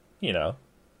 Okay.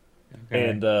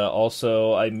 And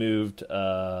also I moved.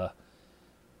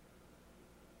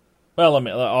 Well,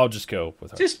 I'll just go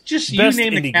with her. Just you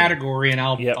name the category, and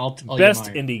I'll tell best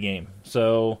you mine. Indie game.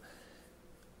 So,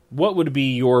 what would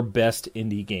be your best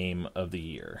indie game of the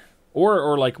year,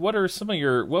 or like what were some of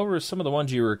the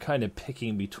ones you were kind of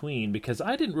picking between? Because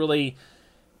I didn't really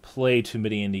play too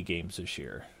many indie games this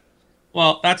year.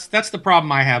 Well, that's the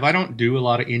problem I have. I don't do a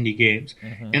lot of indie games,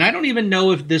 and I don't even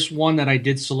know if this one that I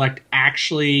did select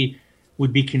actually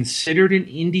would be considered an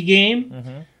indie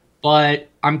game. But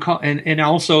and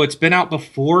also it's been out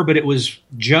before, but it was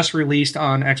just released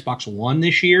on Xbox One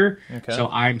this year. Okay. So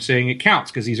I'm saying it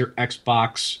counts because these are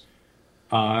Xbox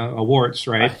awards,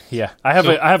 right? Yeah, I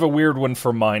have a weird one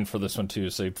for mine for this one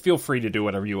too. So feel free to do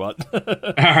whatever you want.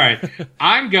 All right,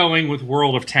 I'm going with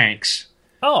World of Tanks.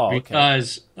 Oh, okay.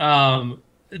 Because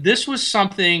this was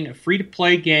something, a free to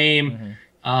play game.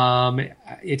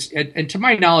 It's and to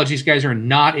my knowledge, these guys are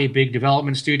not a big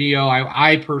development studio.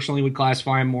 I personally would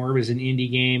classify them more as an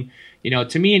indie game.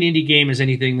 To me, an indie game is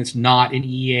anything that's not an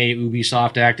EA,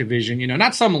 Ubisoft, Activision.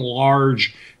 Not some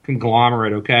large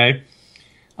conglomerate. Okay,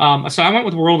 so I went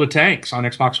with World of Tanks on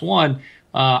Xbox One.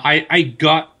 I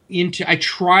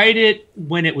tried it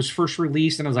when it was first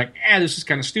released, and I was like, this is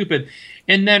kind of stupid.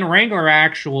 And then Wrangler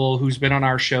Actual, who's been on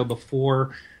our show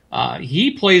before,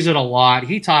 he plays it a lot.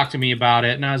 He talked to me about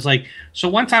it, and I was like, so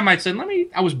one time I said,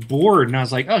 I was bored, and I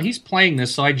was like, oh, he's playing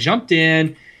this. So I jumped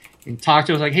in and talked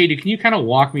to him. I was like, hey, dude, can you kind of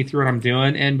walk me through what I'm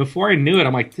doing? And before I knew it,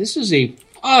 I'm like, this is a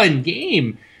fun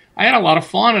game. I had a lot of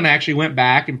fun, and I actually went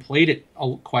back and played it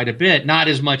quite a bit. Not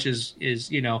as much as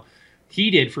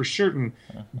he did for certain,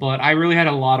 but I really had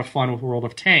a lot of fun with World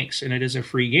of Tanks, and it is a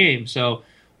free game. So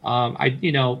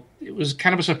it was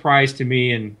kind of a surprise to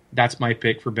me, and that's my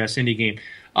pick for best indie game.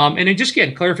 And then just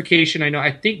getting clarification,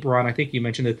 I think you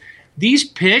mentioned that these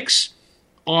picks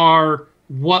are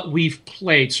what we've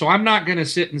played. So I'm not going to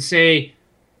sit and say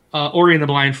Ori and the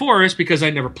Blind Forest because I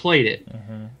never played it.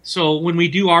 Mm-hmm. So when we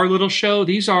do our little show,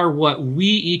 these are what we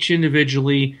each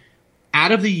individually,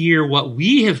 out of the year, what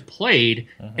we have played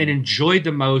and enjoyed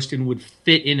the most and would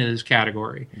fit into this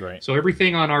category. Right. So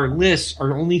everything on our list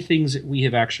are only things that we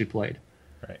have actually played.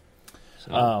 Right.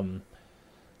 So.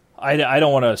 I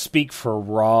don't want to speak for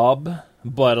Rob,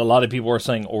 but a lot of people are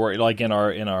saying Ori, like in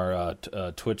our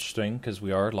Twitch thing, because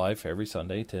we are live every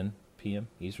Sunday, 10 p.m.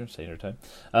 Eastern Standard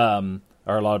Time.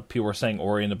 Or a lot of people are saying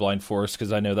Ori and the Blind Forest,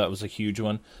 because I know that was a huge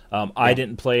one. I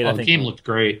didn't play it. I think the game looked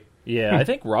great. Yeah, I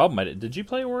think Rob might have. Did you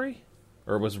play Ori?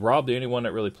 Or was Rob the only one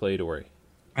that really played Ori?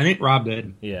 I think Rob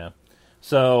did. Yeah.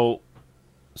 So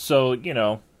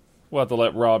we'll have to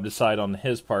let Rob decide on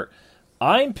his part.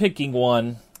 I'm picking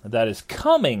one that is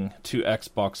coming to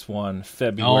Xbox One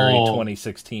February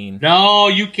 2016. No,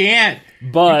 you can't.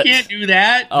 But you can't do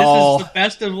that. This is the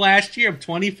best of last year of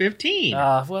 2015.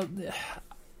 Well,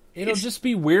 it'll just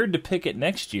be weird to pick it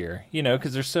next year,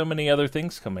 because there's so many other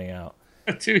things coming out.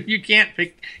 Dude, you can't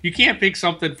pick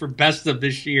something for best of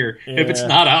this year if it's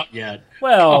not out yet.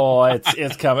 Well,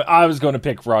 it's coming. I was going to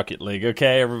pick Rocket League.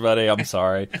 Okay, everybody, I'm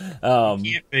sorry. You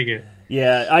can't pick it.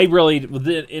 Yeah, I really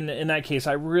in that case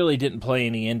I really didn't play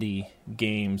any indie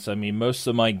games. I mean, most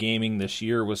of my gaming this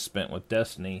year was spent with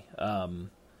Destiny.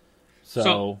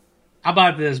 So how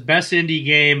about this best indie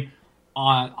game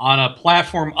on a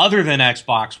platform other than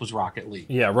Xbox was Rocket League.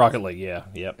 Yeah, Rocket League. Yeah,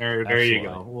 yep. There you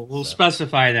go. We'll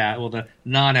specify that. Well, the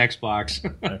non-Xbox.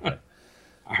 Okay.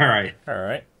 All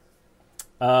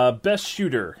right. Best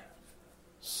shooter.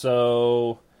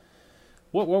 So,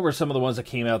 what were some of the ones that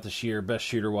came out this year, best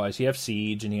shooter wise? You have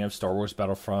Siege, and you have Star Wars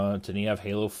Battlefront, and you have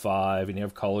Halo 5, and you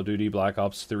have Call of Duty Black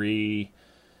Ops 3.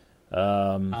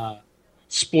 Splatoon.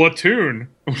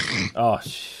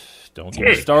 Don't get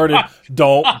me started.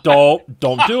 Don't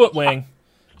do it, Wing.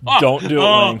 Don't do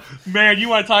it, Wing. Man, you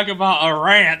want to talk about a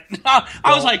rant?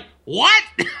 I was like, what?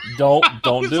 Don't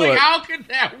do it. How could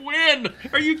that win?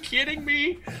 Are you kidding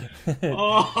me?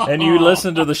 And you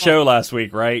listened to the show last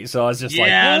week, right? So I was just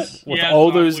with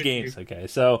all those games. You. Okay,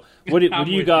 so what do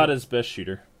you got as best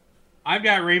shooter? I've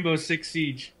got Rainbow Six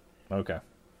Siege. Okay.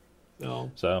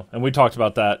 So, and we talked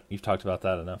about that. You've talked about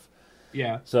that enough.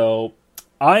 Yeah. So,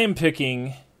 I am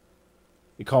picking.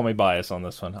 You call me biased on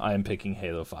this one. I am picking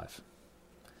Halo 5.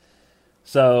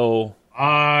 So.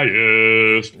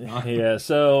 Biased. Yeah.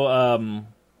 So,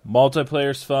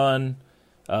 multiplayer's fun.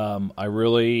 I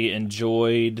really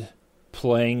enjoyed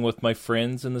playing with my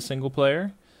friends in the single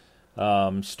player.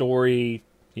 Story,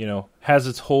 has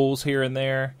its holes here and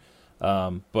there.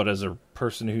 But as a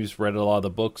person who's read a lot of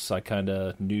the books, I kind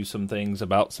of knew some things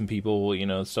about some people,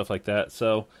 stuff like that.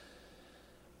 So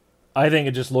I think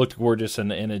it just looked gorgeous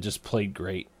and it just played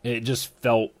great. It just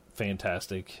felt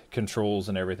fantastic, controls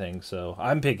and everything. So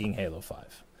I'm picking Halo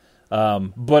 5.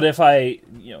 But if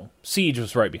Siege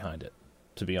was right behind it,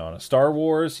 to be honest. Star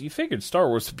Wars, you figured Star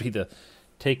Wars would be the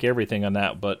take everything on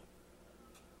that, but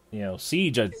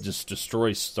Siege just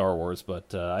destroys Star Wars.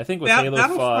 But I think with Halo 5,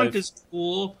 Battlefront is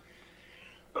cool.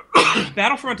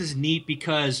 Battlefront is neat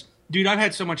because, dude, I've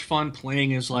had so much fun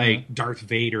playing as Darth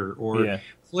Vader or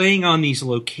playing on these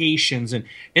locations, and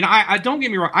I don't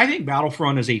get me wrong, I think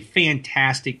Battlefront is a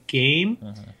fantastic game,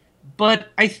 but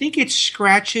I think it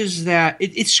scratches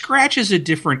it scratches a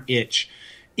different itch.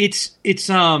 It's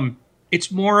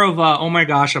more of a, oh my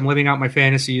gosh, I'm living out my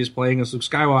fantasies playing as Luke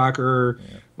Skywalker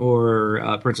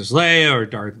or Princess Leia or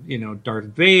Darth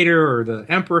Vader or the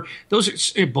Emperor. Those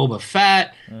are Boba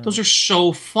Fett. Those are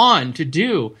so fun to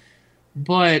do.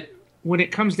 But when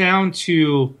it comes down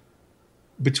to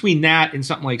between that and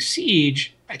something like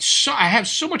Siege, I have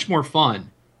so much more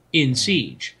fun in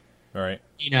Siege. All right.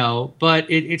 But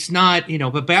it's not,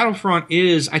 but Battlefront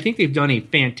is, I think they've done a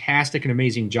fantastic and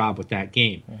amazing job with that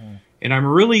game. Mm-hmm. And I'm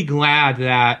really glad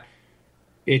that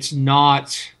it's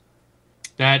not,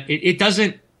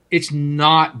 it's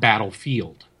not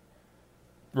Battlefield.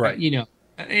 Right.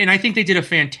 And I think they did a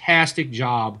fantastic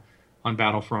job on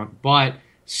Battlefront, but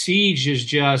Siege is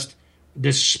just,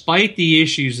 despite the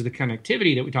issues of the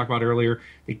connectivity that we talked about earlier,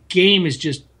 the game is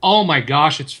just, oh my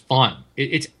gosh, it's fun.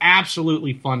 It's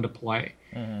absolutely fun to play.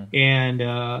 Mm-hmm. And,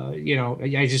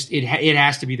 it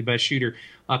has to be the best shooter.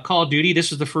 Call of Duty,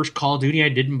 this was the first Call of Duty I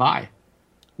didn't buy,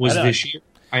 was this year.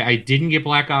 I didn't get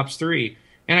Black Ops 3,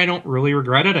 and I don't really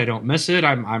regret it. I don't miss it.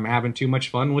 I'm having too much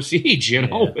fun with Siege, Yeah.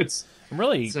 I'm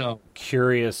really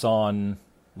curious on,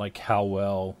 like, how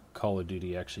well Call of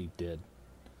Duty actually did.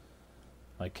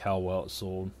 Like, how well it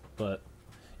sold. But,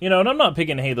 and I'm not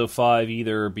picking Halo 5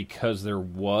 either because there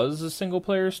was a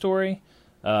single-player story.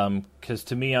 Because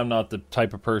to me, I'm not the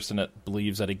type of person that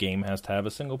believes that a game has to have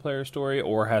a single-player story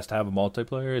or has to have a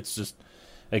multiplayer. It's just,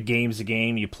 a game's a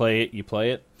game. You play it, you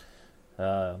play it.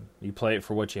 You play it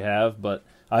for what you have. But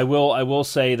I will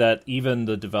say that even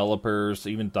the developers,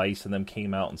 even DICE and them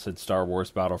came out and said Star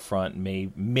Wars Battlefront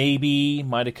maybe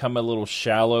might have come a little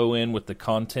shallow in with the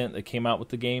content that came out with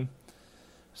the game.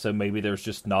 So maybe there's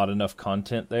just not enough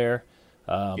content there.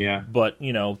 But,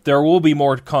 there will be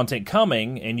more content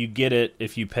coming, and you get it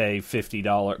if you pay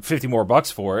 $50 more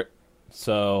bucks for it.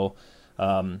 So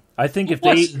I think if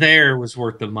what's there was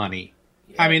worth the money.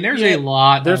 I mean, there's a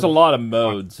lot of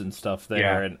modes and stuff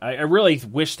there, and I really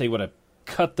wish they would have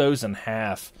cut those in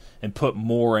half and put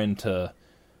more into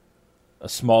a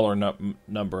smaller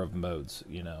number of modes,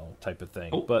 type of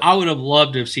thing. But I would have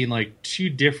loved to have seen like two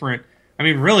different. I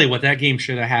mean, really, what that game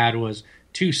should have had was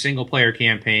two single-player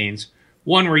campaigns.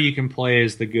 One where you can play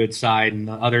as the good side and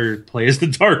the other play as the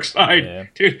dark side. Yeah.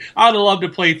 Dude, I would have loved to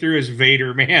play through as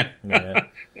Vader, man. Yeah.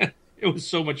 It was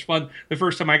so much fun. The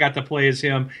first time I got to play as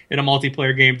him in a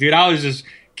multiplayer game, dude, I was just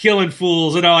killing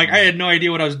fools. And I had no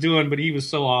idea what I was doing, but he was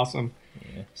so awesome.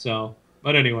 Yeah. So,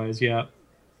 but anyways, yeah.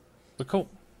 But cool.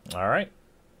 All right.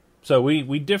 So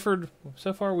we differed.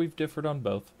 So far, we've differed on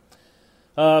both.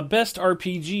 Best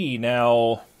RPG.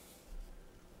 Now,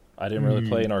 I didn't really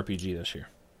play an RPG this year.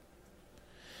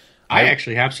 I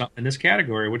actually have something in this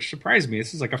category, which surprised me.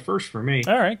 This is like a first for me.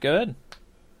 All right, good.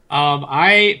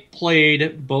 I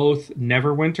played both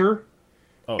Neverwinter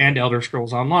and Elder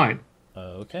Scrolls Online.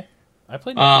 Okay. I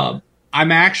played Neverwinter.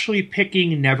 I'm actually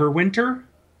picking Neverwinter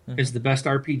as the best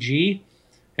RPG,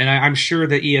 and I'm sure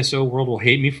the ESO world will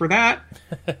hate me for that.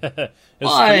 It's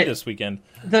free this weekend.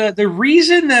 The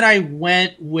reason that I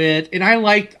went with, and I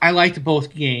liked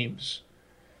both games,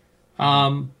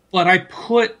 but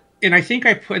and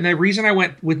the reason I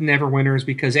went with Neverwinter is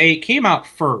because it came out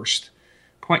first,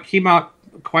 came out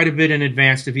quite a bit in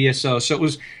advance of ESO. So it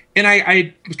was, and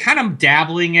I was kind of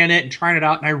dabbling in it and trying it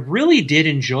out, and I really did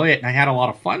enjoy it, and I had a lot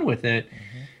of fun with it.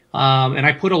 Mm-hmm. And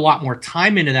I put a lot more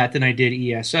time into that than I did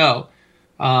ESO.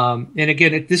 And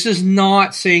again, this is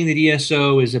not saying that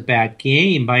ESO is a bad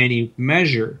game by any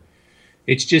measure.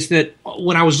 It's just that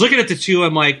when I was looking at the two,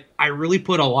 I'm like, I really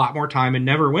put a lot more time in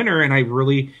Neverwinter,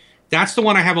 and that's the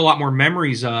one I have a lot more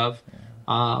memories of,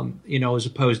 as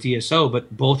opposed to ESO.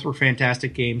 But both were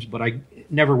fantastic games, but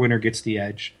Neverwinter gets the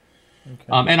edge. Okay.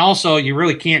 And also, you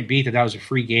really can't beat that was a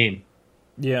free game.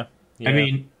 Yeah. I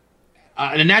mean,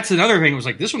 and that's another thing. It was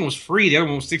like, this one was free. The other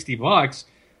one was $60.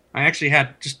 I actually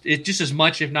had just as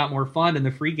much, if not more fun in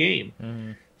the free game.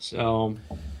 Mm-hmm. So,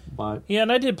 but. Yeah,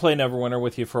 and I did play Neverwinter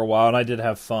with you for a while, and I did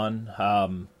have fun.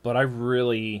 But I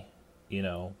really,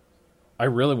 I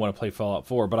really want to play Fallout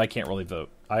 4, but I can't really vote.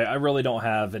 I really don't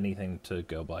have anything to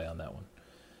go by on that one.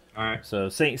 All right. So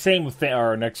same with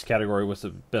our next category was the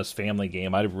best family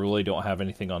game. I really don't have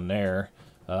anything on there.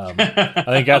 I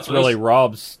think that's really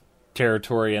Rob's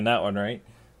territory in that one, right?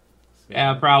 So.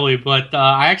 Yeah, probably. But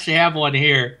I actually have one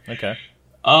here. Okay.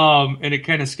 And it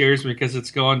kind of scares me because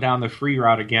it's going down the free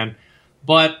route again.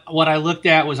 But what I looked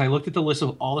at the list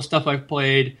of all the stuff I've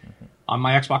played on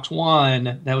my Xbox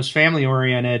One that was family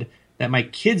oriented, that my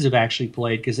kids have actually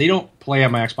played, because they don't play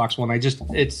on my Xbox One.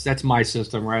 That's my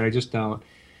system, right? I just don't.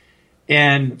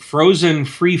 And Frozen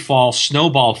Freefall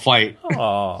Snowball Fight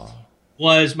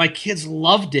was, my kids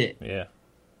loved it. Yeah.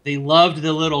 They loved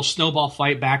the little snowball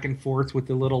fight back and forth with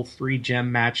the little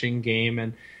 3-gem matching game.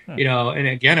 And, and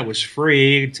again, it was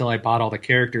free until I bought all the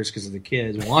characters because the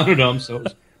kids wanted them. So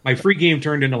my free game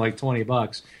turned into like $20.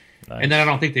 Nice. And then I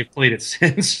don't think they've played it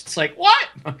since. It's like, what?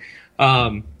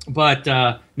 But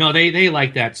no, they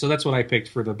like that. So that's what I picked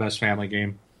for the best family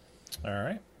game. All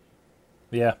right.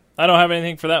 Yeah, I don't have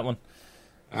anything for that one.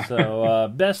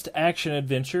 So, best action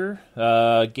adventure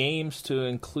games to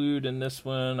include in this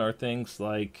one are things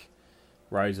like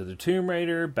Rise of the Tomb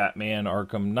Raider, Batman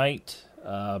Arkham Knight,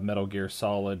 Metal Gear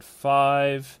Solid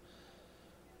 5.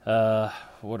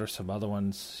 What are some other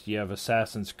ones? You have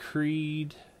Assassin's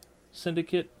Creed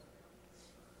Syndicate.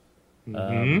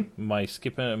 Mm-hmm.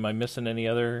 Am I missing any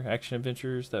other action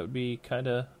adventures that would be kind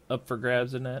of up for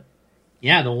grabs in that?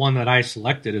 Yeah, the one that I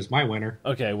selected is my winner.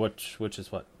 Okay, which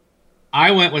is what?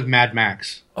 I went with Mad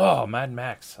Max. Oh, Mad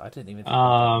Max. I didn't even think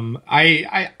about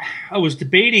that. I was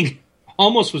debating,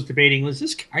 almost was debating, was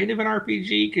this kind of an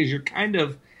RPG? Because you're kind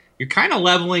of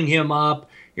leveling him up.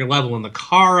 You're leveling the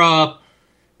car up.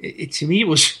 To me, it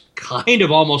was kind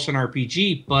of almost an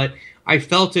RPG, but I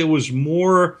felt it was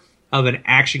more of an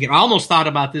action game. I almost thought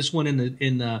about this one in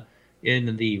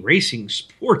the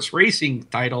sports racing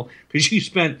title because you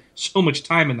spent so much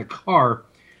time in the car.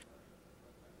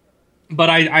 But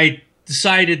I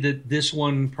decided that this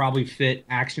one probably fit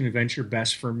action adventure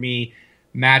best for me.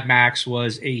 Mad Max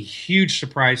was a huge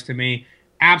surprise to me.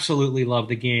 Absolutely loved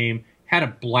the game. Had a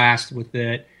blast with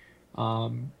it.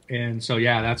 And so,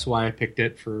 yeah, that's why I picked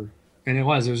it for. And there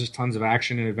was just tons of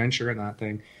action and adventure in that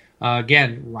thing.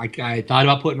 Again, like I thought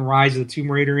about putting Rise of the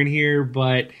Tomb Raider in here,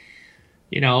 but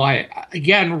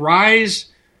Rise,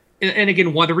 and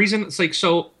again, the reason it's like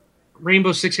so,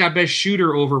 Rainbow Six got best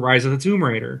shooter over Rise of the Tomb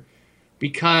Raider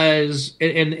because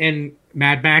and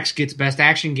Mad Max gets best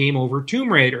action game over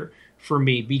Tomb Raider for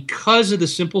me because of the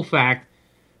simple fact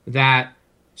that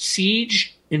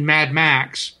Siege and Mad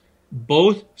Max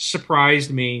both surprised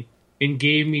me and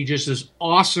gave me just this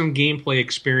awesome gameplay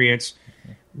experience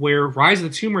where Rise of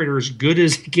the Tomb Raider, as good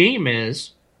as the game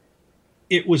is,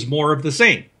 it was more of the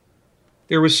same.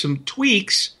 There was some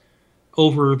tweaks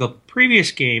over the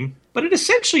previous game, but it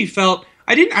essentially felt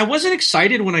I wasn't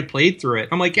excited when I played through it.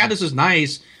 I'm like, yeah, this is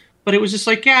nice, but it was just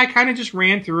like, yeah, I kind of just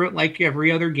ran through it like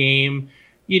every other game,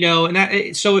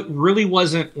 so it really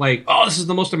wasn't like, oh, this is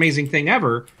the most amazing thing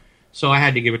ever. So I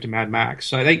had to give it to Mad Max.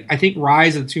 So I think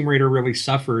Rise of the Tomb Raider really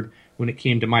suffered when it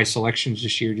came to my selections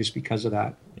this year just because of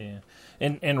that. Yeah.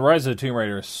 And Rise of the Tomb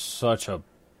Raider is such a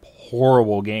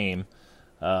horrible game.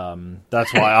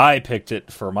 That's why I picked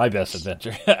it for my best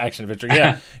action adventure.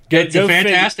 Yeah, it's a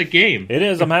fantastic game. It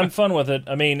is. I'm having fun with it.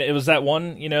 I mean, it was that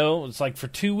one. It's like for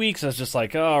 2 weeks I was just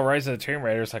like, oh, Rise of the Tomb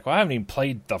Raider. It's like, well, I haven't even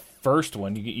played the first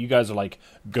one. You guys are like,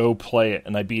 go play it,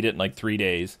 and I beat it in like 3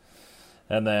 days,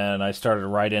 and then I started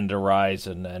right into Rise,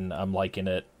 and I'm liking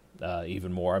it.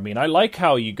 Even more. I mean, I like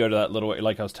how you go to that little,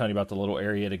 like I was telling you about the little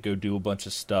area to go do a bunch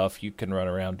of stuff. You can run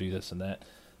around, do this and that.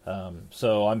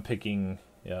 So I'm picking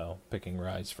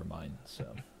Rise for mine. So,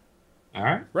 all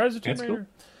right, Rise of Tomb Raider. Cool.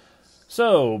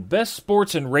 So, best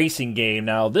sports and racing game.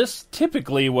 Now, this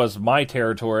typically was my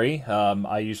territory.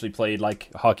 I usually played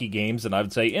like hockey games, and I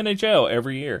would say NHL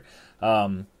every year.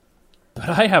 But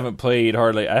I haven't played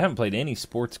any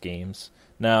sports games.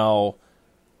 Now,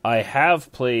 I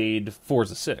have played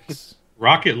Forza 6.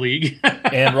 Rocket League.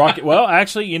 Well,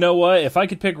 actually, you know what? If I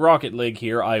could pick Rocket League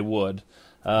here, I would.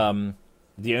 The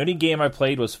only game I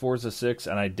played was Forza 6,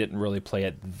 and I didn't really play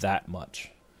it that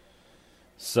much.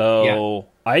 So,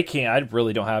 yeah. I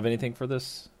really don't have anything for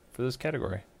this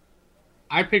category.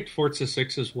 I picked Forza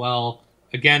 6 as well.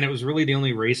 Again, it was really the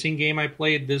only racing game I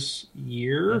played this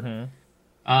year.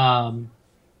 Mm-hmm.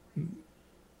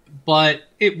 But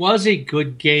it was a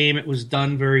good game. It was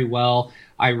done very well.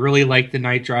 I really liked the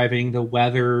night driving, the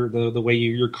weather, the way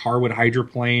your car would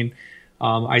hydroplane.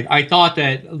 I thought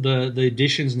that the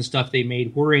additions and stuff they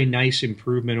made were a nice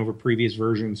improvement over previous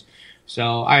versions.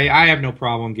 So I have no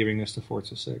problem giving this to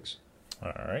Forza 6.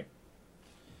 All right.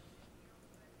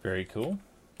 Very cool.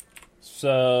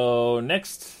 So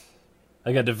next,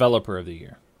 I got Developer of the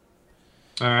Year.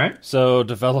 All right. So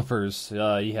developers,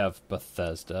 you have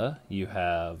Bethesda. You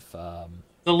have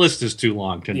the list is too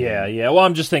long. Yeah. Well,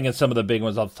 I'm just thinking some of the big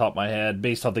ones off the top of my head,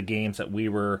 based off the games that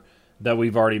we've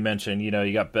already mentioned.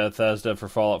 You got Bethesda for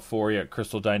Fallout 4. You got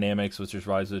Crystal Dynamics, which is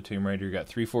Rise of the Tomb Raider. You got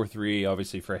 343,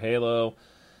 obviously for Halo.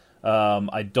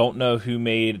 I don't know who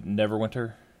made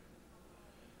Neverwinter.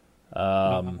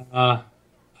 Or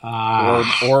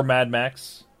Mad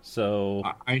Max. So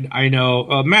I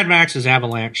know Mad Max is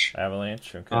Avalanche.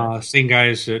 Avalanche, okay. Same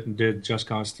guys that did Just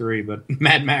Cause 3, but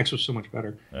Mad Max was so much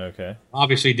better. Okay.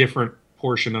 Obviously, different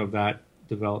portion of that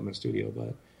development studio,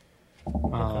 but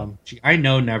I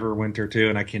know Neverwinter too,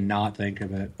 and I cannot think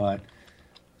of it. But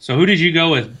so, who did you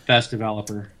go with best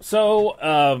developer?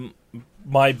 So,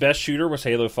 my best shooter was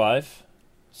Halo 5.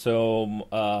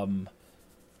 So,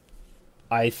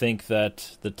 I think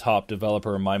that the top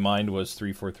developer in my mind was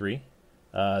 343.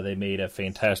 They made a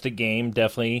fantastic game.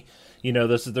 Definitely,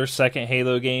 this is their second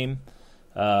Halo game,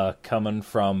 coming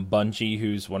from Bungie,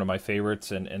 who's one of my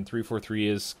favorites, and 343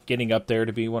 is getting up there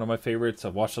to be one of my favorites.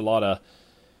 I've watched a lot of,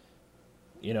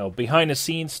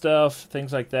 behind-the-scenes stuff,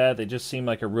 things like that. They just seem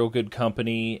like a real good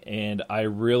company, and I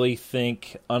really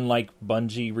think, unlike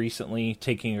Bungie recently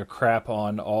taking a crap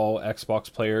on all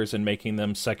Xbox players and making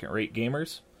them second-rate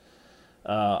gamers,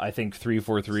 I think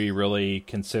 343 really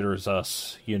considers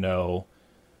us,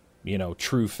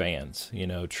 true fans,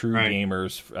 true right.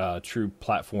 gamers, true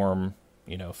platform,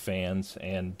 fans,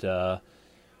 and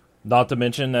not to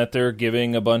mention that they're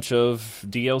giving a bunch of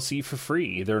DLC for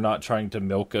free. They're not trying to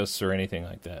milk us or anything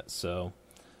like that. So,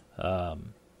 it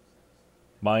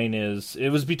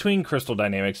was between Crystal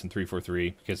Dynamics and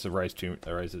 343 because of Rise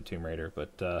of the Tomb Raider,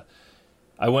 but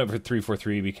I went for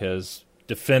 343 because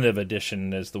Definitive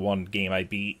Edition is the one game I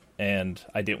beat, and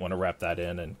I didn't want to wrap that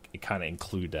in and kind of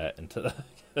include that into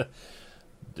the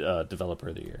Developer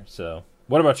of the Year. So,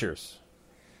 what about yours?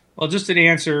 Well, just to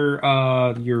answer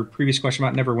your previous question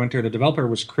about Neverwinter, the developer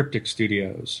was Cryptic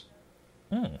Studios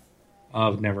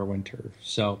of Neverwinter.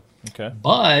 So, okay.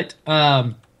 But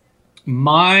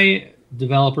my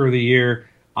developer of the year,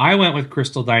 I went with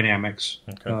Crystal Dynamics.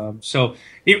 Okay.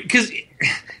 Because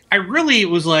I really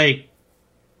was like,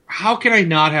 how can I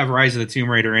not have Rise of the Tomb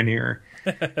Raider in here?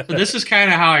 So this is kind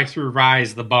of how I threw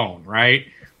Rise the bone, right?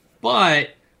 But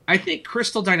I think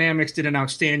Crystal Dynamics did an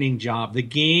outstanding job. The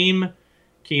game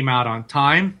came out on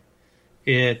time.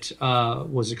 It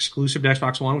was exclusive to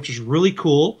Xbox One, which is really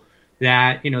cool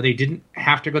that, they didn't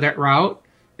have to go that route.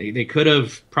 They could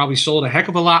have probably sold a heck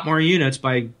of a lot more units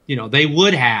by, they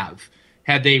would have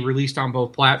had they released on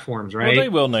both platforms, right? Well, they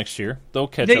will next year. They'll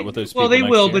catch up with those people. Well, they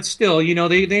will, year. But still,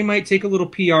 they might take a little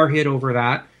PR hit over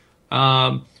that.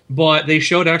 But they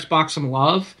showed Xbox some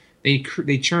love.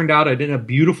 They churned out a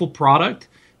beautiful product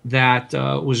that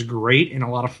was great and a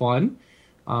lot of fun.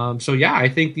 So yeah, I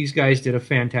think these guys did a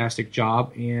fantastic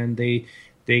job, and they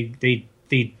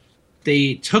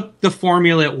took the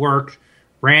formula that worked,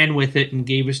 ran with it, and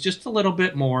gave us just a little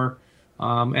bit more.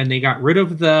 And they got rid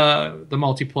of the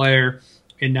multiplayer,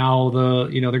 and now they're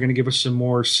going to give us some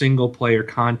more single player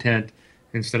content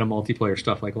instead of multiplayer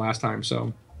stuff like last time.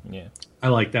 So yeah, I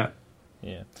like that.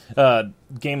 Yeah.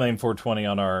 Game Lane 420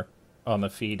 on the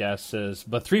feed says,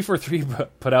 but 343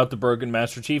 put out the Broken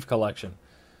Master Chief Collection.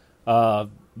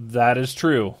 That is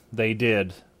true. They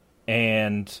did.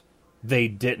 And they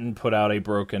didn't put out a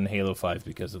broken Halo 5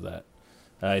 because of that.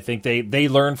 I think they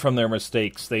learned from their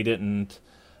mistakes. They didn't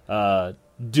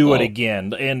do it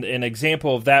again. And an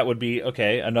example of that would be,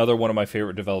 another one of my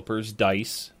favorite developers,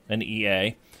 DICE and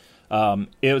EA.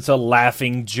 It's a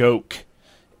laughing joke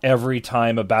every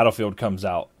time a Battlefield comes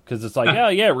out. Because it's like,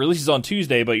 it releases on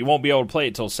Tuesday, but you won't be able to play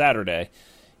it till Saturday.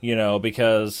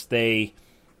 Because they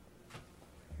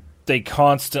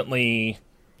constantly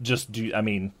just do. I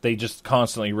mean, they just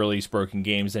constantly release broken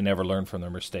games. They never learn from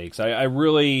their mistakes. I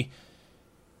really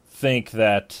think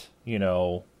that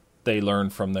they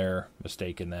learned from their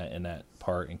mistake in that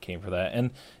part and came for that.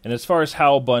 And as far as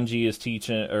how Bungie is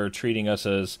teaching or treating us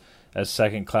as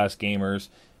second class gamers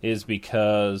is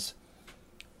because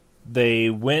they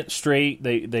went straight.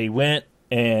 They went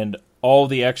and all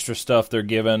the extra stuff they're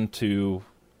given to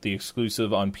the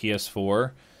exclusive on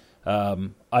PS4.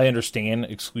 I understand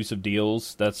exclusive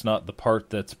deals. That's not the part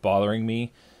that's bothering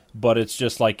me. But it's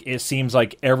just like it seems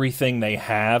like everything they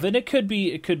have, and it could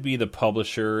be the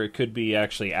publisher, it could be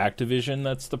actually Activision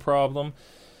that's the problem.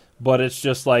 But it's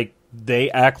just like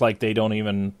they act like they don't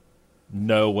even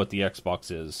know what the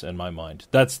Xbox is. In my mind,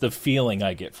 that's the feeling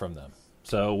I get from them.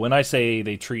 So when I say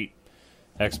they treat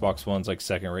Xbox Ones like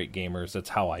second-rate gamers, that's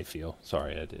how I feel.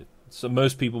 Sorry, I did. So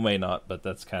most people may not, but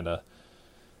that's kind of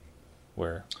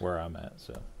where I'm at.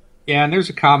 So. Yeah, and there's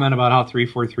a comment about how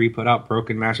 343 put out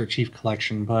Broken Master Chief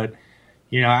Collection, but,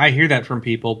 I hear that from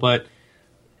people, but,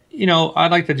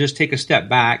 I'd like to just take a step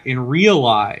back and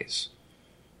realize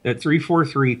that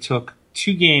 343 took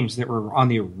two games that were on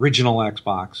the original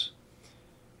Xbox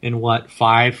and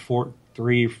four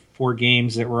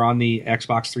games that were on the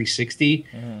Xbox 360,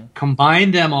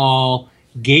 combined them all,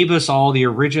 gave us all the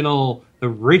original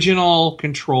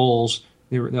controls,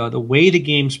 the way the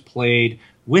games played,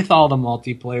 with all the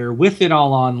multiplayer, with it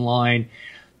all online.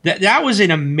 That was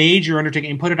in a major undertaking,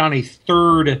 and put it on a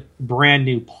third brand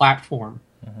new platform.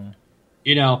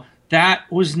 That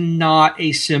was not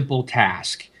a simple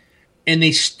task. And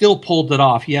they still pulled it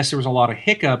off. Yes, there was a lot of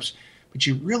hiccups, but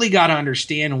you really got to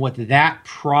understand what that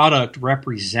product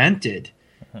represented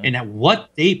and what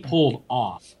they pulled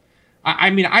off. I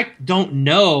mean, I don't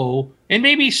know, and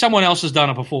maybe someone else has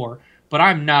done it before, but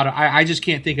I'm not. I just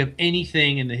can't think of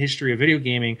anything in the history of video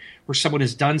gaming where someone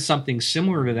has done something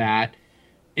similar to that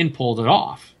and pulled it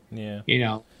off. Yeah.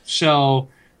 So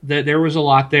there was a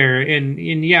lot there,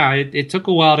 and yeah, it took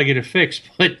a while to get it fixed,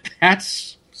 but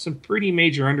that's some pretty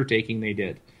major undertaking they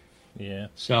did. Yeah.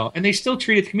 So, and they still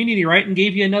treated the community right and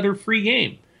gave you another free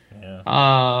game. Yeah.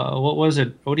 What was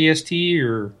it? ODST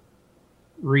or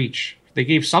Reach? They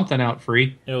gave something out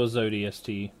free. It was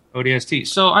ODST. ODST.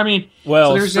 So I mean, well,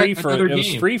 so it was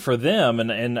free for them,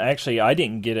 and actually I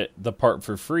didn't get the part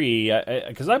for free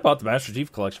because I bought the Master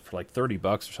Chief Collection for like $30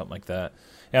 or something like that,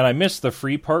 and I missed the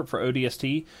free part for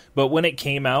ODST. But when it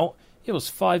came out, it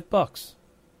was $5.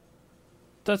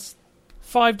 That's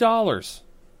 $5.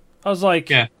 I was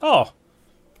like, oh,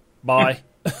 bye.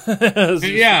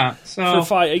 Yeah, so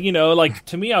for $5, like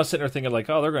to me, I was sitting there thinking like,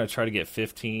 oh, they're going to try to get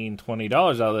 $15, $20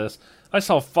 out of this. I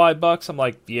saw $5. I'm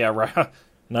like, yeah, right.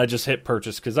 And I just hit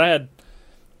purchase because I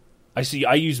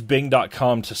use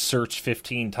Bing.com to search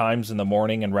 15 times in the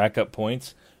morning and rack up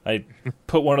points. I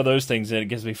put one of those things in, it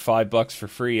gives me $5 for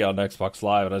free on Xbox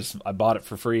Live, and I bought it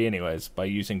for free anyways by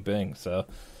using Bing. So,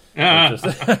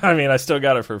 I mean, I still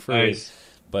got it for free. Nice.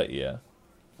 But yeah.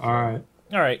 All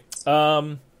right.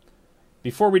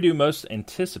 Before we do most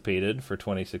anticipated for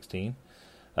 2016,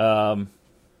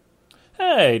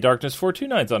 hey, Darkness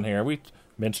 429's on here. We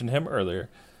mentioned him earlier,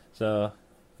 so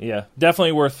yeah,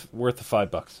 definitely worth the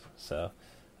 $5. So,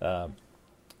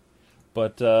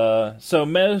 so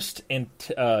most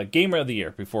gamer of the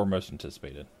year before most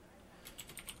anticipated.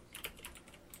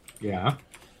 Yeah.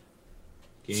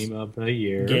 Game of the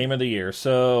year. Game of the year.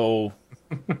 So,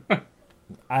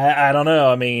 I don't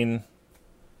know. I mean,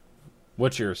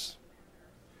 what's yours?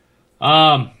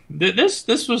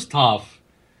 This was tough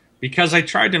because I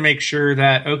tried to make sure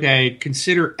that, okay,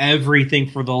 consider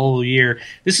everything for the whole year.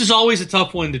 This is always a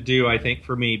tough one to do, I think,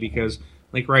 for me, because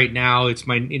like right now it's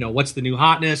my, what's the new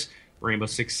hotness? Rainbow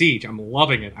Six Siege. I'm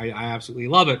loving it. I absolutely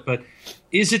love it. But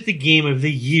is it the game of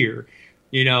the year?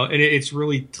 And it's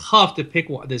really tough to pick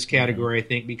this category, I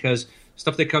think, because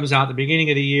stuff that comes out at the beginning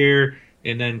of the year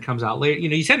and then comes out later,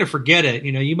 you tend to forget it.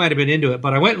 You might have been into it,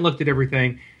 but I went and looked at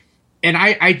everything. And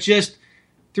I just,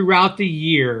 throughout the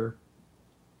year,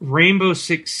 Rainbow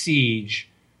Six Siege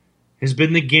has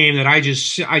been the game that I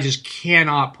just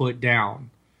cannot put down.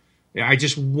 I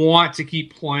just want to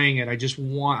keep playing it.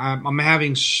 I'm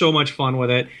having so much fun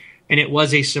with it. And it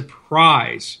was a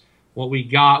surprise. What we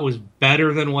got was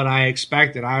better than what I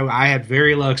expected. I had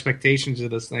very low expectations of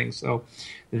this thing. So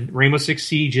Rainbow Six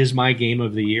Siege is my game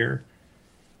of the year.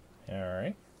 All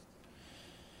right.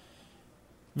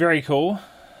 Very cool.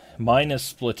 Mine is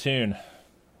Splatoon.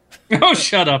 Oh,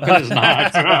 shut up. It is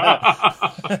not.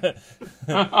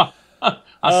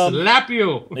 I'll slap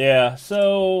you. Yeah,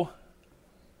 so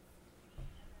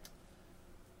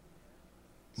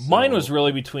mine was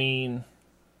really between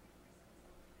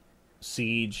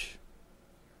Siege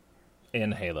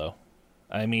and Halo.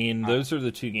 I mean, those are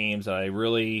the two games that I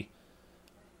really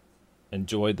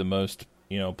enjoyed the most,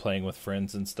 playing with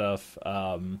friends and stuff.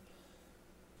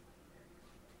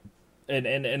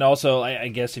 And also, I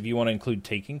guess if you want to include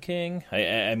Taken King,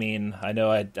 I mean, I know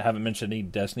I haven't mentioned any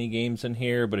Destiny games in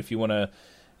here, but if you want to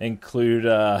include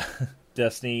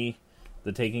Destiny,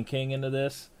 the Taken King into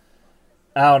this,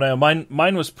 I don't know.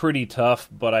 Mine was pretty tough,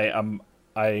 but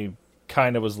I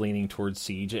kind of was leaning towards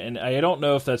Siege, and I don't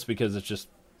know if that's because it's just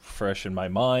fresh in my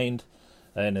mind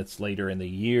and it's later in the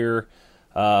year,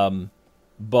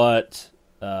 but.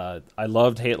 I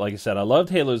loved Halo. Like I said, I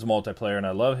loved Halo's multiplayer, and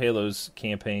I love Halo's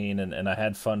campaign, and I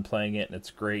had fun playing it, and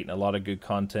it's great, and a lot of good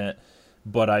content.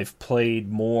 But I've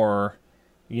played more,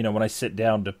 when I sit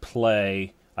down to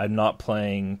play, I'm not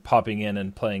popping in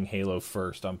and playing Halo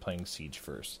first. I'm playing Siege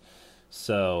first.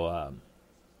 So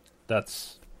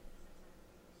that's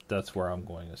where I'm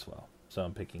going as well. So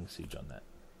I'm picking Siege on that.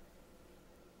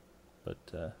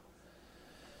 But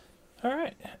all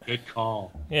right. Good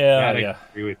call. Yeah. I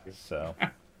agree with you. So,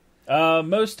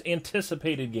 most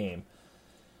anticipated game.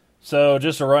 So,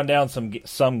 just to run down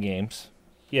some games.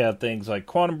 Yeah, things like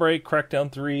Quantum Break,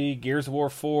 Crackdown 3, Gears of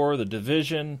War 4, The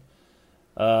Division.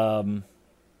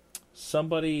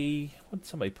 Somebody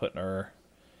put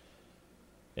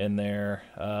in there?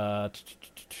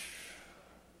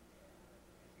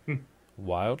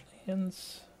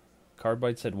 Wildlands?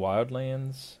 Cardbyte said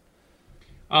Wildlands.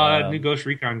 New Ghost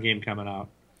Recon game coming out.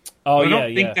 Oh, I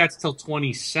don't think that's till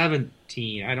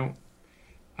 2017. I don't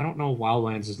know if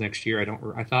Wildlands is next year.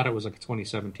 I thought it was like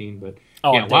 2017, but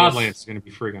Wildlands is going to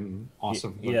be friggin'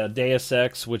 awesome. Yeah, Deus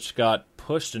Ex, which got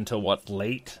pushed until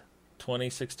late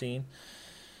 2016.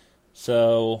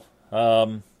 So,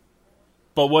 but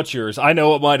what's yours? I know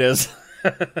what mine is.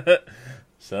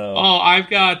 So, Oh, I've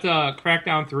got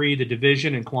Crackdown 3, The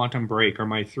Division, and Quantum Break are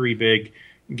my three big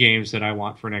games that I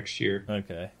want for next year.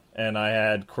 okay. And I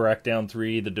had Crackdown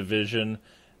 3, The Division,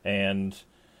 and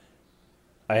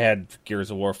I had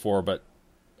Gears of War 4, but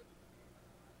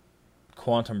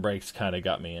Quantum Breaks kind of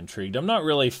got me intrigued. I'm not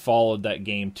really followed that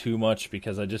game too much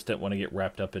because I just didn't want to get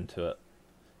wrapped up into it.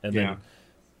 And then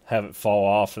have it fall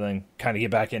off and then kind of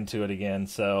get back into it again.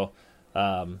 So,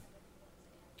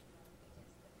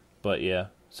 but yeah.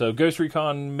 So Ghost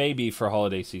Recon maybe for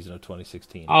holiday season of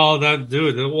 2016. Oh, that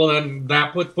dude. Well, then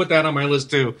that put that on my list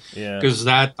too. Yeah. Because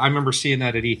that I remember seeing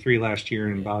that at E3 last year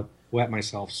and about wet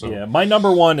myself. So Yeah, my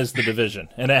number one is The Division,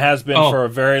 and it has been Oh. for a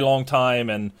very long time,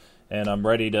 and I'm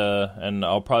ready to, and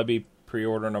I'll probably be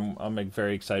pre-ordering. I'm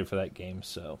very excited for that game.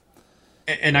 So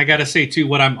And I got to say, too,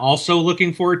 what I'm also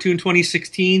looking forward to in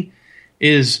 2016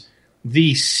 is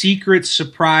the secret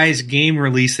surprise game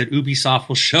release that Ubisoft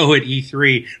will show at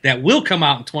E3 that will come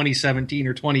out in 2017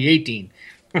 or 2018.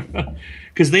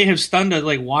 Because they have stunned us,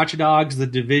 like Watch Dogs, The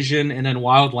Division, and then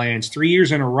Wildlands 3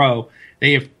 years in a row.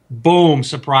 They have, boom,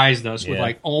 surprised us with Yeah.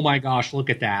 like, oh my gosh,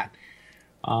 look at that.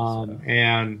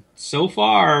 And so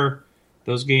far,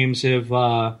 those games have,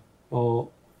 what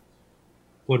do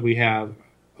we have?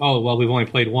 Oh, well, we've only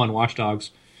played one, Watch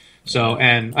Dogs. So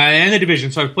and The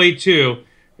Division. So I've played two,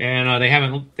 and they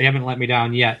haven't let me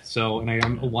down yet. So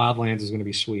Wildlands is going to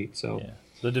be sweet. So yeah,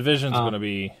 The Division's going to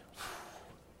be.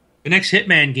 the next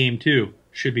Hitman game too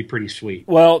should be pretty sweet.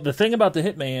 Well, the thing about the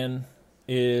Hitman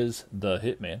is the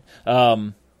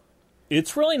Hitman.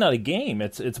 It's really not a game.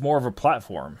 It's more of a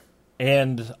platform,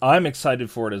 and I'm excited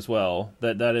for it as well.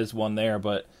 That is one there,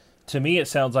 but to me, it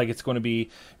sounds like it's going to be.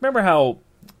 Remember how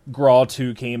Graw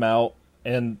 2 came out,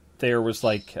 and there was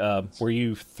like where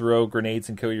you throw grenades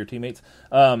and kill your teammates.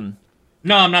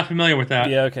 No, I'm not familiar with that.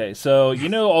 Yeah, okay. So you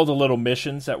know all the little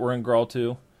missions that were in Grawl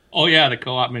 2? Oh yeah, the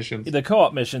co-op missions. The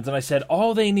co-op missions, and I said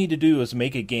all they need to do is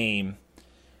make a game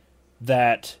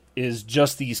that is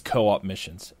just these co-op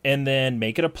missions, and then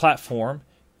make it a platform,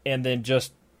 and then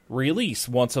just release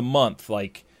once a month,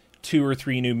 like 2 or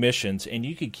 3 new missions, and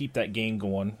you could keep that game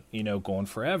going, going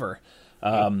forever.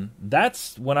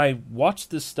 That's when I watch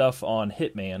this stuff on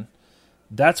Hitman.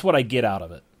 That's what I get out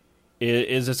of it.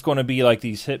 Is it's going to be like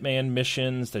these Hitman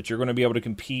missions that you're going to be able to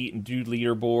compete and do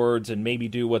leaderboards and maybe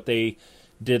do what they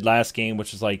did last game,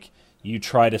 which is like you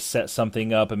try to set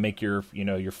something up and make your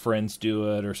friends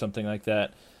do it or something like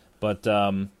that. But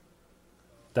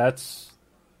that's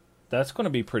going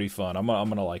to be pretty fun. I'm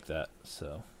going to like that.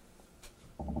 So,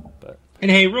 but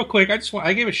And hey, real quick,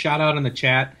 I gave a shout out in the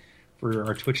chat for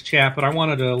our Twitch chat, but I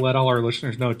wanted to let all our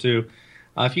listeners know too.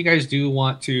 If you guys do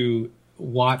want to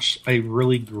watch a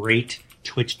really great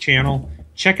Twitch channel,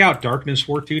 check out Darkness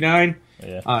 429.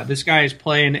 yeah, This guy is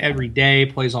playing every day,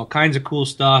 plays all kinds of cool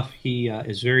stuff. He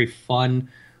is very funny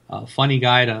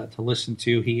guy to listen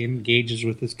to. He engages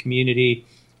with his community,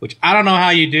 which I don't know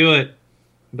how you do it,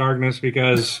 Darkness,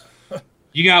 because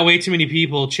you got way too many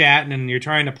people chatting and you're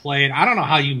trying to play it. I don't know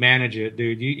how you manage it,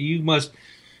 dude. You must.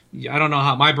 I don't know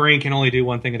how. My brain can only do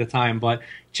one thing at a time, but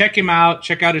check him out.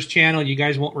 Check out his channel. You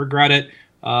guys won't regret it.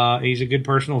 He's a good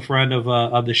personal friend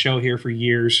of the show here for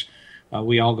years.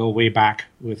 We all go way back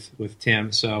with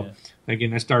Tim. So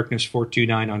again, that's Darkness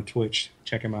 429 on Twitch.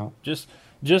 Check him out. just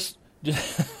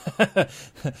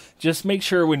just make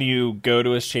sure when you go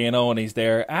to his channel and he's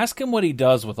there, ask him what he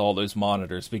does with all those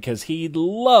monitors, because he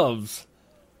loves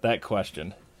that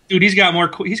question. Dude, he's got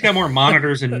more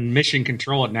monitors and mission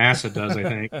control at NASA does, I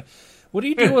think. What do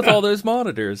you do with all those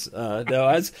monitors?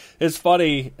 No, it's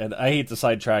funny, and I hate to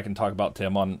sidetrack and talk about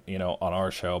Tim on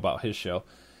our show about his show.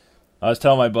 I was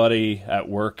telling my buddy at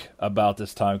work about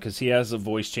this time because he has a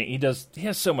voice change. He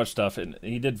has so much stuff, and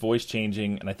he did voice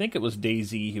changing, and I think it was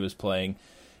DayZ he was playing,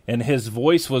 and his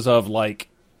voice was of like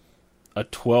a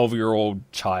 12-year-old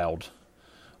child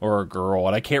or a girl,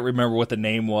 and I can't remember what the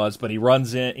name was, but he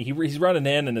runs in, he's running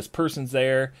in, and this person's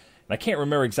there, and I can't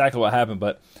remember exactly what happened,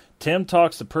 but Tim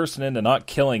talks the person into not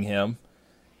killing him,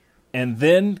 and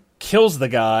then kills the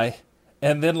guy,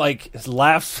 and then like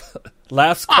laughs,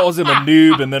 calls him a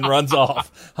noob, and then runs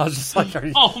off. I was just like,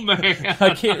 Oh man,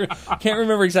 I can't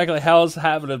remember exactly how it's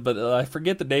happening, but I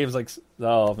forget the names. Like,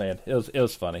 oh man, it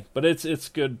was funny, but it's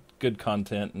good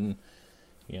content, and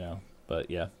but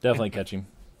yeah, definitely catch him,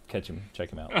 check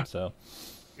him out. So,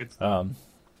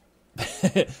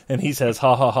 and he says,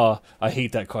 "Ha ha ha! I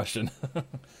hate that question."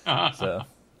 So,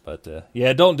 but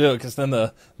yeah, don't do it, because then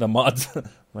the mods,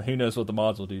 well, who knows what the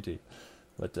mods will do to you.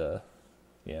 But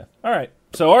yeah, all right.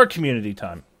 So our community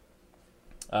time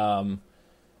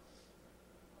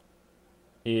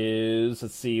is news.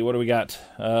 Let's see, what do we got?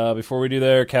 Before we do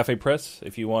there, Cafe Press.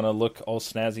 If you want to look all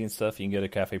snazzy and stuff, you can go to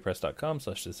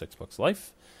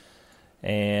cafepress.com/thisxboxlife.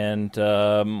 And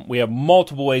we have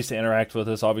multiple ways to interact with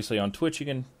us. Obviously, on Twitch, you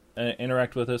can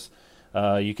interact with us.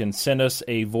 You can send us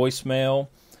a voicemail,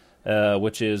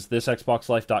 which is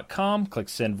thisxboxlife.com. Click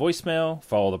send voicemail,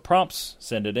 follow the prompts,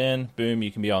 send it in. Boom,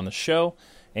 you can be on the show.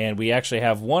 And we actually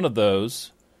have one of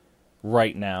those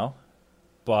right now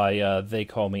by They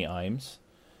Call Me Imes,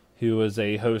 who is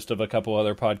a host of a couple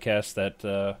other podcasts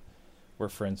that we're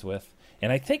friends with.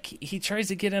 And I think he tries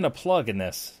to get in a plug in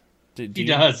this. He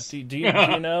does. Do you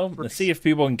know? Let's see if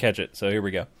people can catch it. So here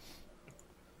we go.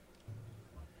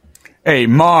 Hey,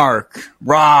 Mark,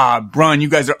 Rob, Brun, you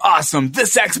guys are awesome.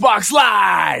 This Xbox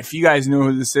Live! You guys know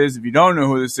who this is. If you don't know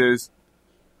who this is,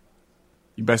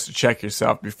 you best to check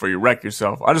yourself before you wreck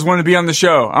yourself. I just want to be on the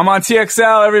show. I'm on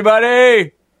TXL,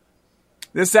 everybody!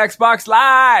 This Xbox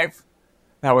Live!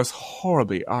 That was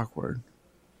horribly awkward.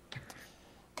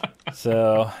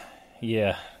 So,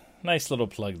 yeah. Nice little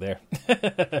plug there.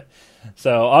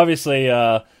 So, obviously,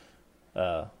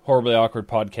 Horribly Awkward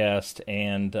Podcast,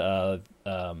 and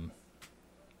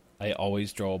I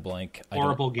always draw a blank.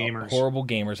 Horrible Gamers. Horrible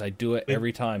Gamers. I do it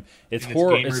every time. It's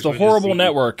Gamers It's the with a Horrible Z.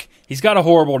 Network. He's got a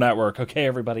horrible network. Okay,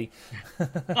 everybody.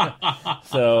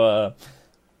 So,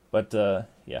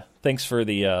 yeah. Thanks for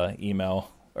the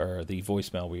email or the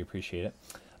voicemail. We appreciate it.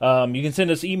 You can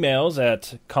send us emails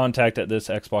at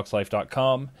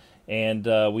contact@thisxboxlife.com.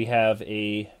 And we have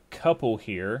a couple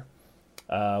here.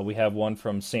 We have one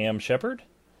from Sam Shepard.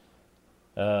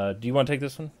 Do you want to take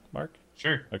this one, Mark?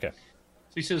 Sure. Okay.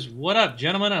 So he says, "What up,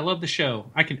 gentlemen? I love the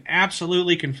show. I can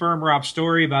absolutely confirm Rob's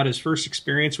story about his first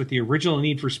experience with the original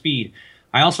Need for Speed.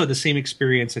 I also had the same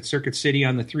experience at Circuit City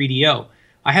on the 3DO.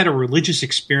 I had a religious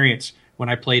experience when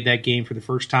I played that game for the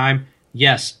first time.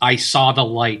 Yes, I saw the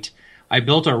light. I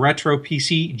built a retro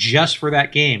PC just for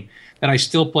that game that I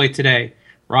still play today.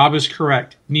 Rob is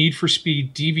correct. Need for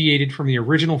Speed deviated from the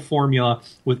original formula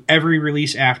with every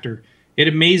release after. It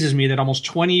amazes me that almost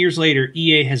 20 years later,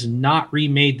 EA has not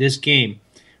remade this game.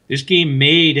 This game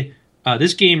remade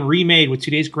with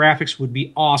today's graphics would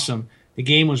be awesome. The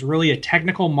game was really a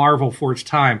technical marvel for its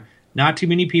time. Not too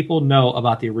many people know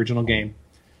about the original game."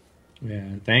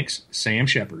 Yeah, thanks, Sam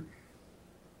Shepard.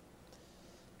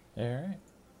 All right.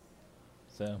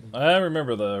 So, I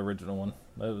remember the original one.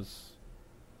 That was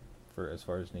for as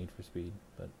far as Need for Speed,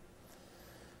 but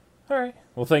all right.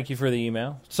 Well, thank you for the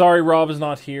email. Sorry, Rob is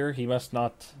not here. He must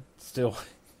not still.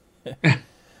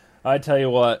 I tell you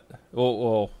what.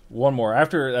 Well, one more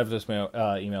after this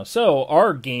email. So,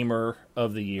 our gamer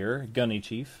of the year, Gunny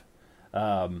Chief,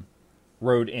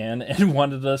 wrote in and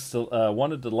wanted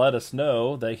to let us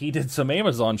know that he did some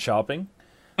Amazon shopping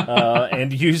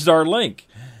and used our link.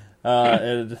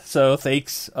 And so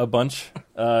thanks a bunch,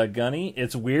 Gunny.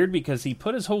 It's weird because he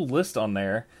put his whole list on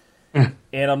there,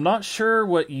 and I'm not sure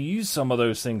what you use some of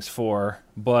those things for,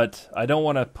 but I don't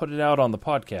want to put it out on the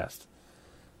podcast.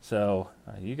 So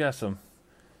you got some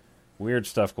weird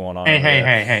stuff going on.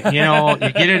 Hey. You know, you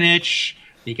get an itch,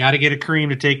 you got to get a cream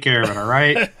to take care of it. All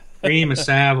right, cream, a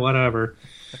salve, whatever.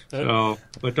 So,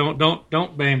 but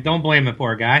don't blame the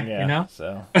poor guy. Yeah, you know.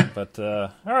 So, but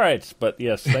all right. But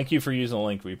yes, thank you for using the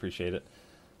link. We appreciate it.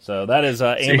 So that is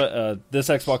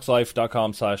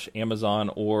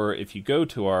thisxboxlife.com/Amazon, or if you go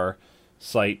to our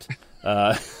site,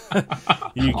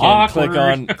 you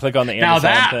can click on the Amazon now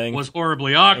that thing. Was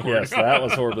horribly awkward. Yes, that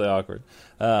was horribly awkward.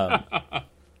 So,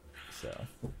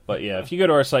 but yeah, if you go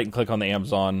to our site and click on the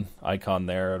Amazon icon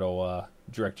there, it'll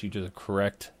direct you to the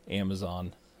correct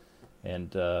Amazon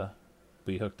and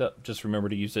be hooked up. Just remember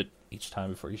to use it each time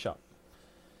before you shop.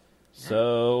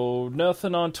 So,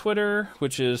 nothing on Twitter,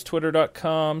 which is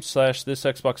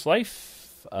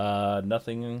twitter.com/thisxboxlife.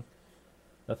 Nothing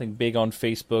big on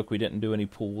Facebook. We didn't do any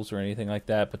polls or anything like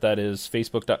that, but that is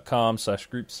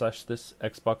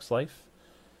facebook.com/group/thisxboxlife.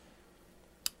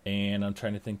 And I'm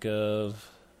trying to think of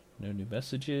no new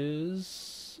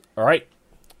messages. All right.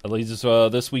 That leads us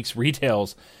this week's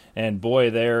retails. And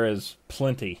boy, there is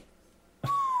plenty.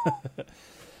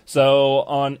 So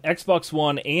on Xbox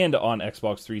One and on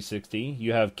Xbox 360,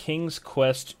 you have King's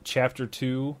Quest Chapter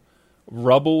 2,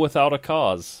 Rubble Without a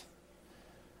Cause.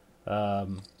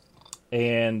 And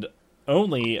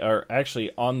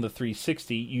actually on the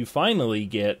 360, you finally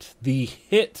get the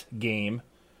hit game,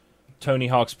 Tony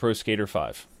Hawk's Pro Skater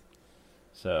 5.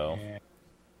 So,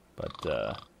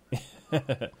 but,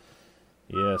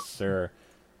 yes, sir.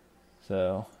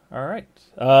 So, all right.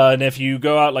 And if you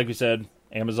go out, like we said,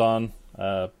 Amazon,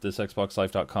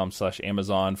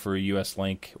 thisxboxlife.com/Amazon for a US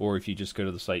link, or if you just go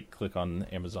to the site, click on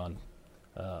Amazon,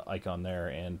 icon there,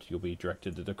 and you'll be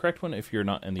directed to the correct one if you're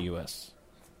not in the U.S.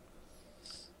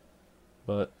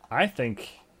 But I think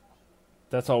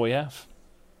that's all we have.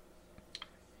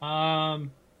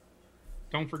 Don't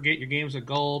forget your games of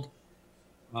gold.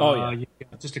 Yeah.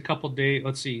 Just a couple days.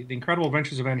 Let's see. The Incredible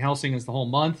Adventures of Van Helsing is the whole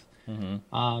month.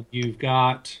 Mm-hmm. You've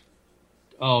got.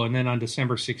 Oh, and then on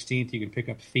December 16th, you can pick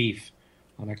up Thief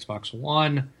on Xbox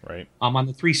One. Right. On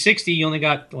the 360, you only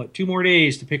got 2 more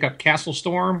days to pick up Castle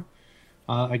Storm.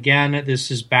 Again,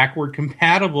 this is backward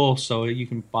compatible, so you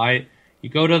can buy it. You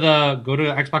go to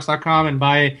Xbox.com and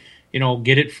buy,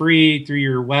 get it free through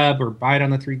your web, or buy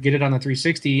it get it on the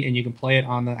 360, and you can play it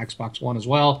on the Xbox One as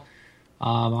well.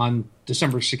 On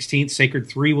December 16th, Sacred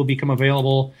 3 will become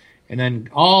available, and then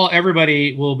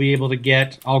everybody will be able to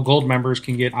get, all gold members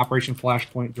can get Operation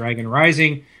Flashpoint Dragon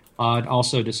Rising,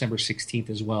 also December 16th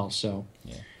as well. So,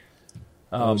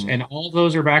 and all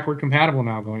those are backward compatible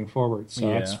now going forward. So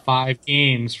that's 5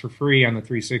 games for free on the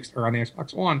 360 or on the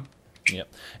Xbox One.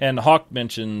 Yep. And Hawk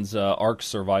mentions Ark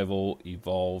Survival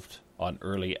Evolved on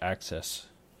early access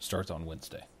starts on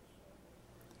Wednesday.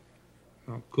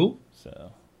 Oh, cool.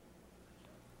 So,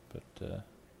 but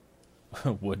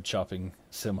wood chopping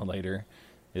simulator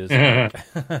is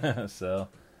so.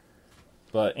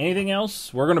 But anything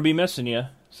else? We're going to be missing you.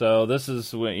 So this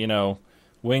is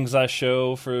Wing's last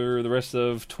show for the rest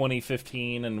of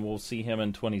 2015, and we'll see him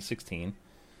in 2016.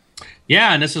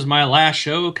 Yeah, and this is my last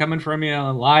show coming from you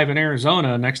live in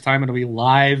Arizona. Next time it'll be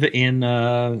live in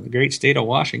the great state of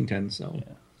Washington. So,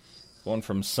 going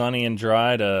from sunny and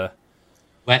dry to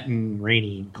wet and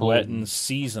rainy, and cold. Wet and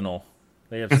seasonal.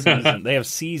 They have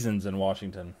seasons in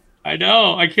Washington. I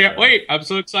know. I can't wait. I'm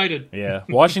so excited. Yeah,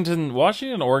 Washington,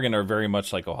 and Oregon are very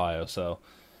much like Ohio. So,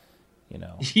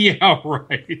 Yeah,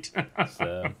 right.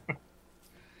 So.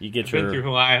 You get I've been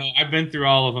through Ohio. I've been through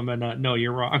all of them, and no,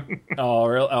 you're wrong. Oh,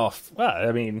 really? Oh, well,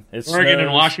 I mean, it's Oregon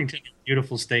and Washington are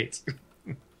beautiful states.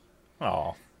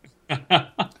 Oh.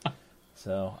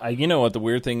 So, you know what the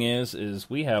weird thing is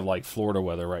we have like Florida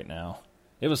weather right now.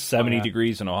 It was 70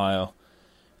 degrees in Ohio.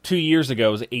 2 years ago,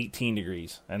 it was 18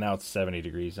 degrees, and now it's 70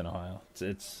 degrees in Ohio.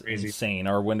 It's insane.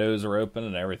 Our windows are open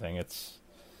and everything. It's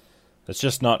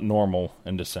just not normal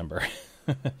in December.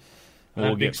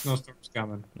 We'll get snowstorms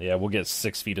coming. Yeah, we'll get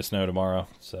 6 feet of snow tomorrow.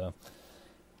 So,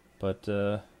 but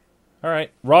all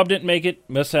right, Rob didn't make it.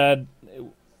 As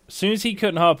soon as he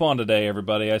couldn't hop on today,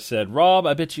 everybody, I said, Rob,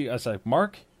 I was like,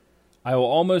 Mark, I will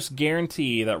almost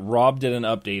guarantee that Rob did an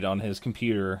update on his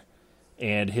computer,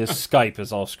 and his Skype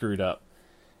is all screwed up.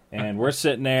 And we're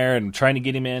sitting there and trying to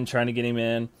get him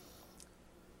in.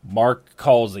 Mark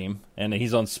calls him, and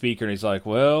he's on speaker, and he's like,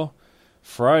 well,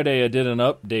 Friday I did an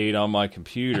update on my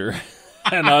computer.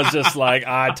 And I was just like,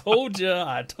 I told you.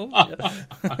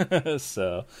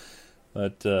 So,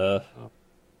 but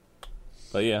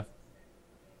yeah.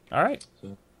 All right.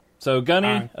 So,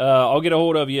 Gunny, I'll get a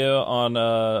hold of you on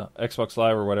Xbox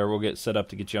Live or whatever. We'll get set up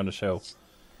to get you on the show.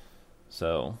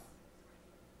 So,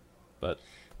 but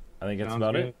I think that's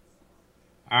about it.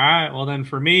 All right. Well, then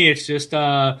for me, it's just,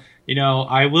 I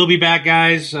will be back,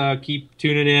 guys. Keep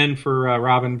tuning in for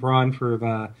Robin Braun for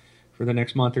the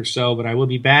next month or so. But I will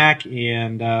be back,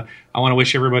 and I want to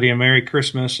wish everybody a Merry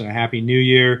Christmas and a Happy New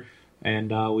Year.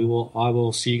 And I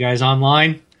will see you guys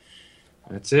online.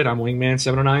 That's it. I'm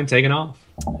Wingman709 taking off.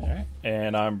 All right.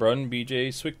 And I'm Brun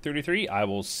BJ Swick 33. I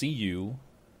will see you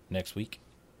next week.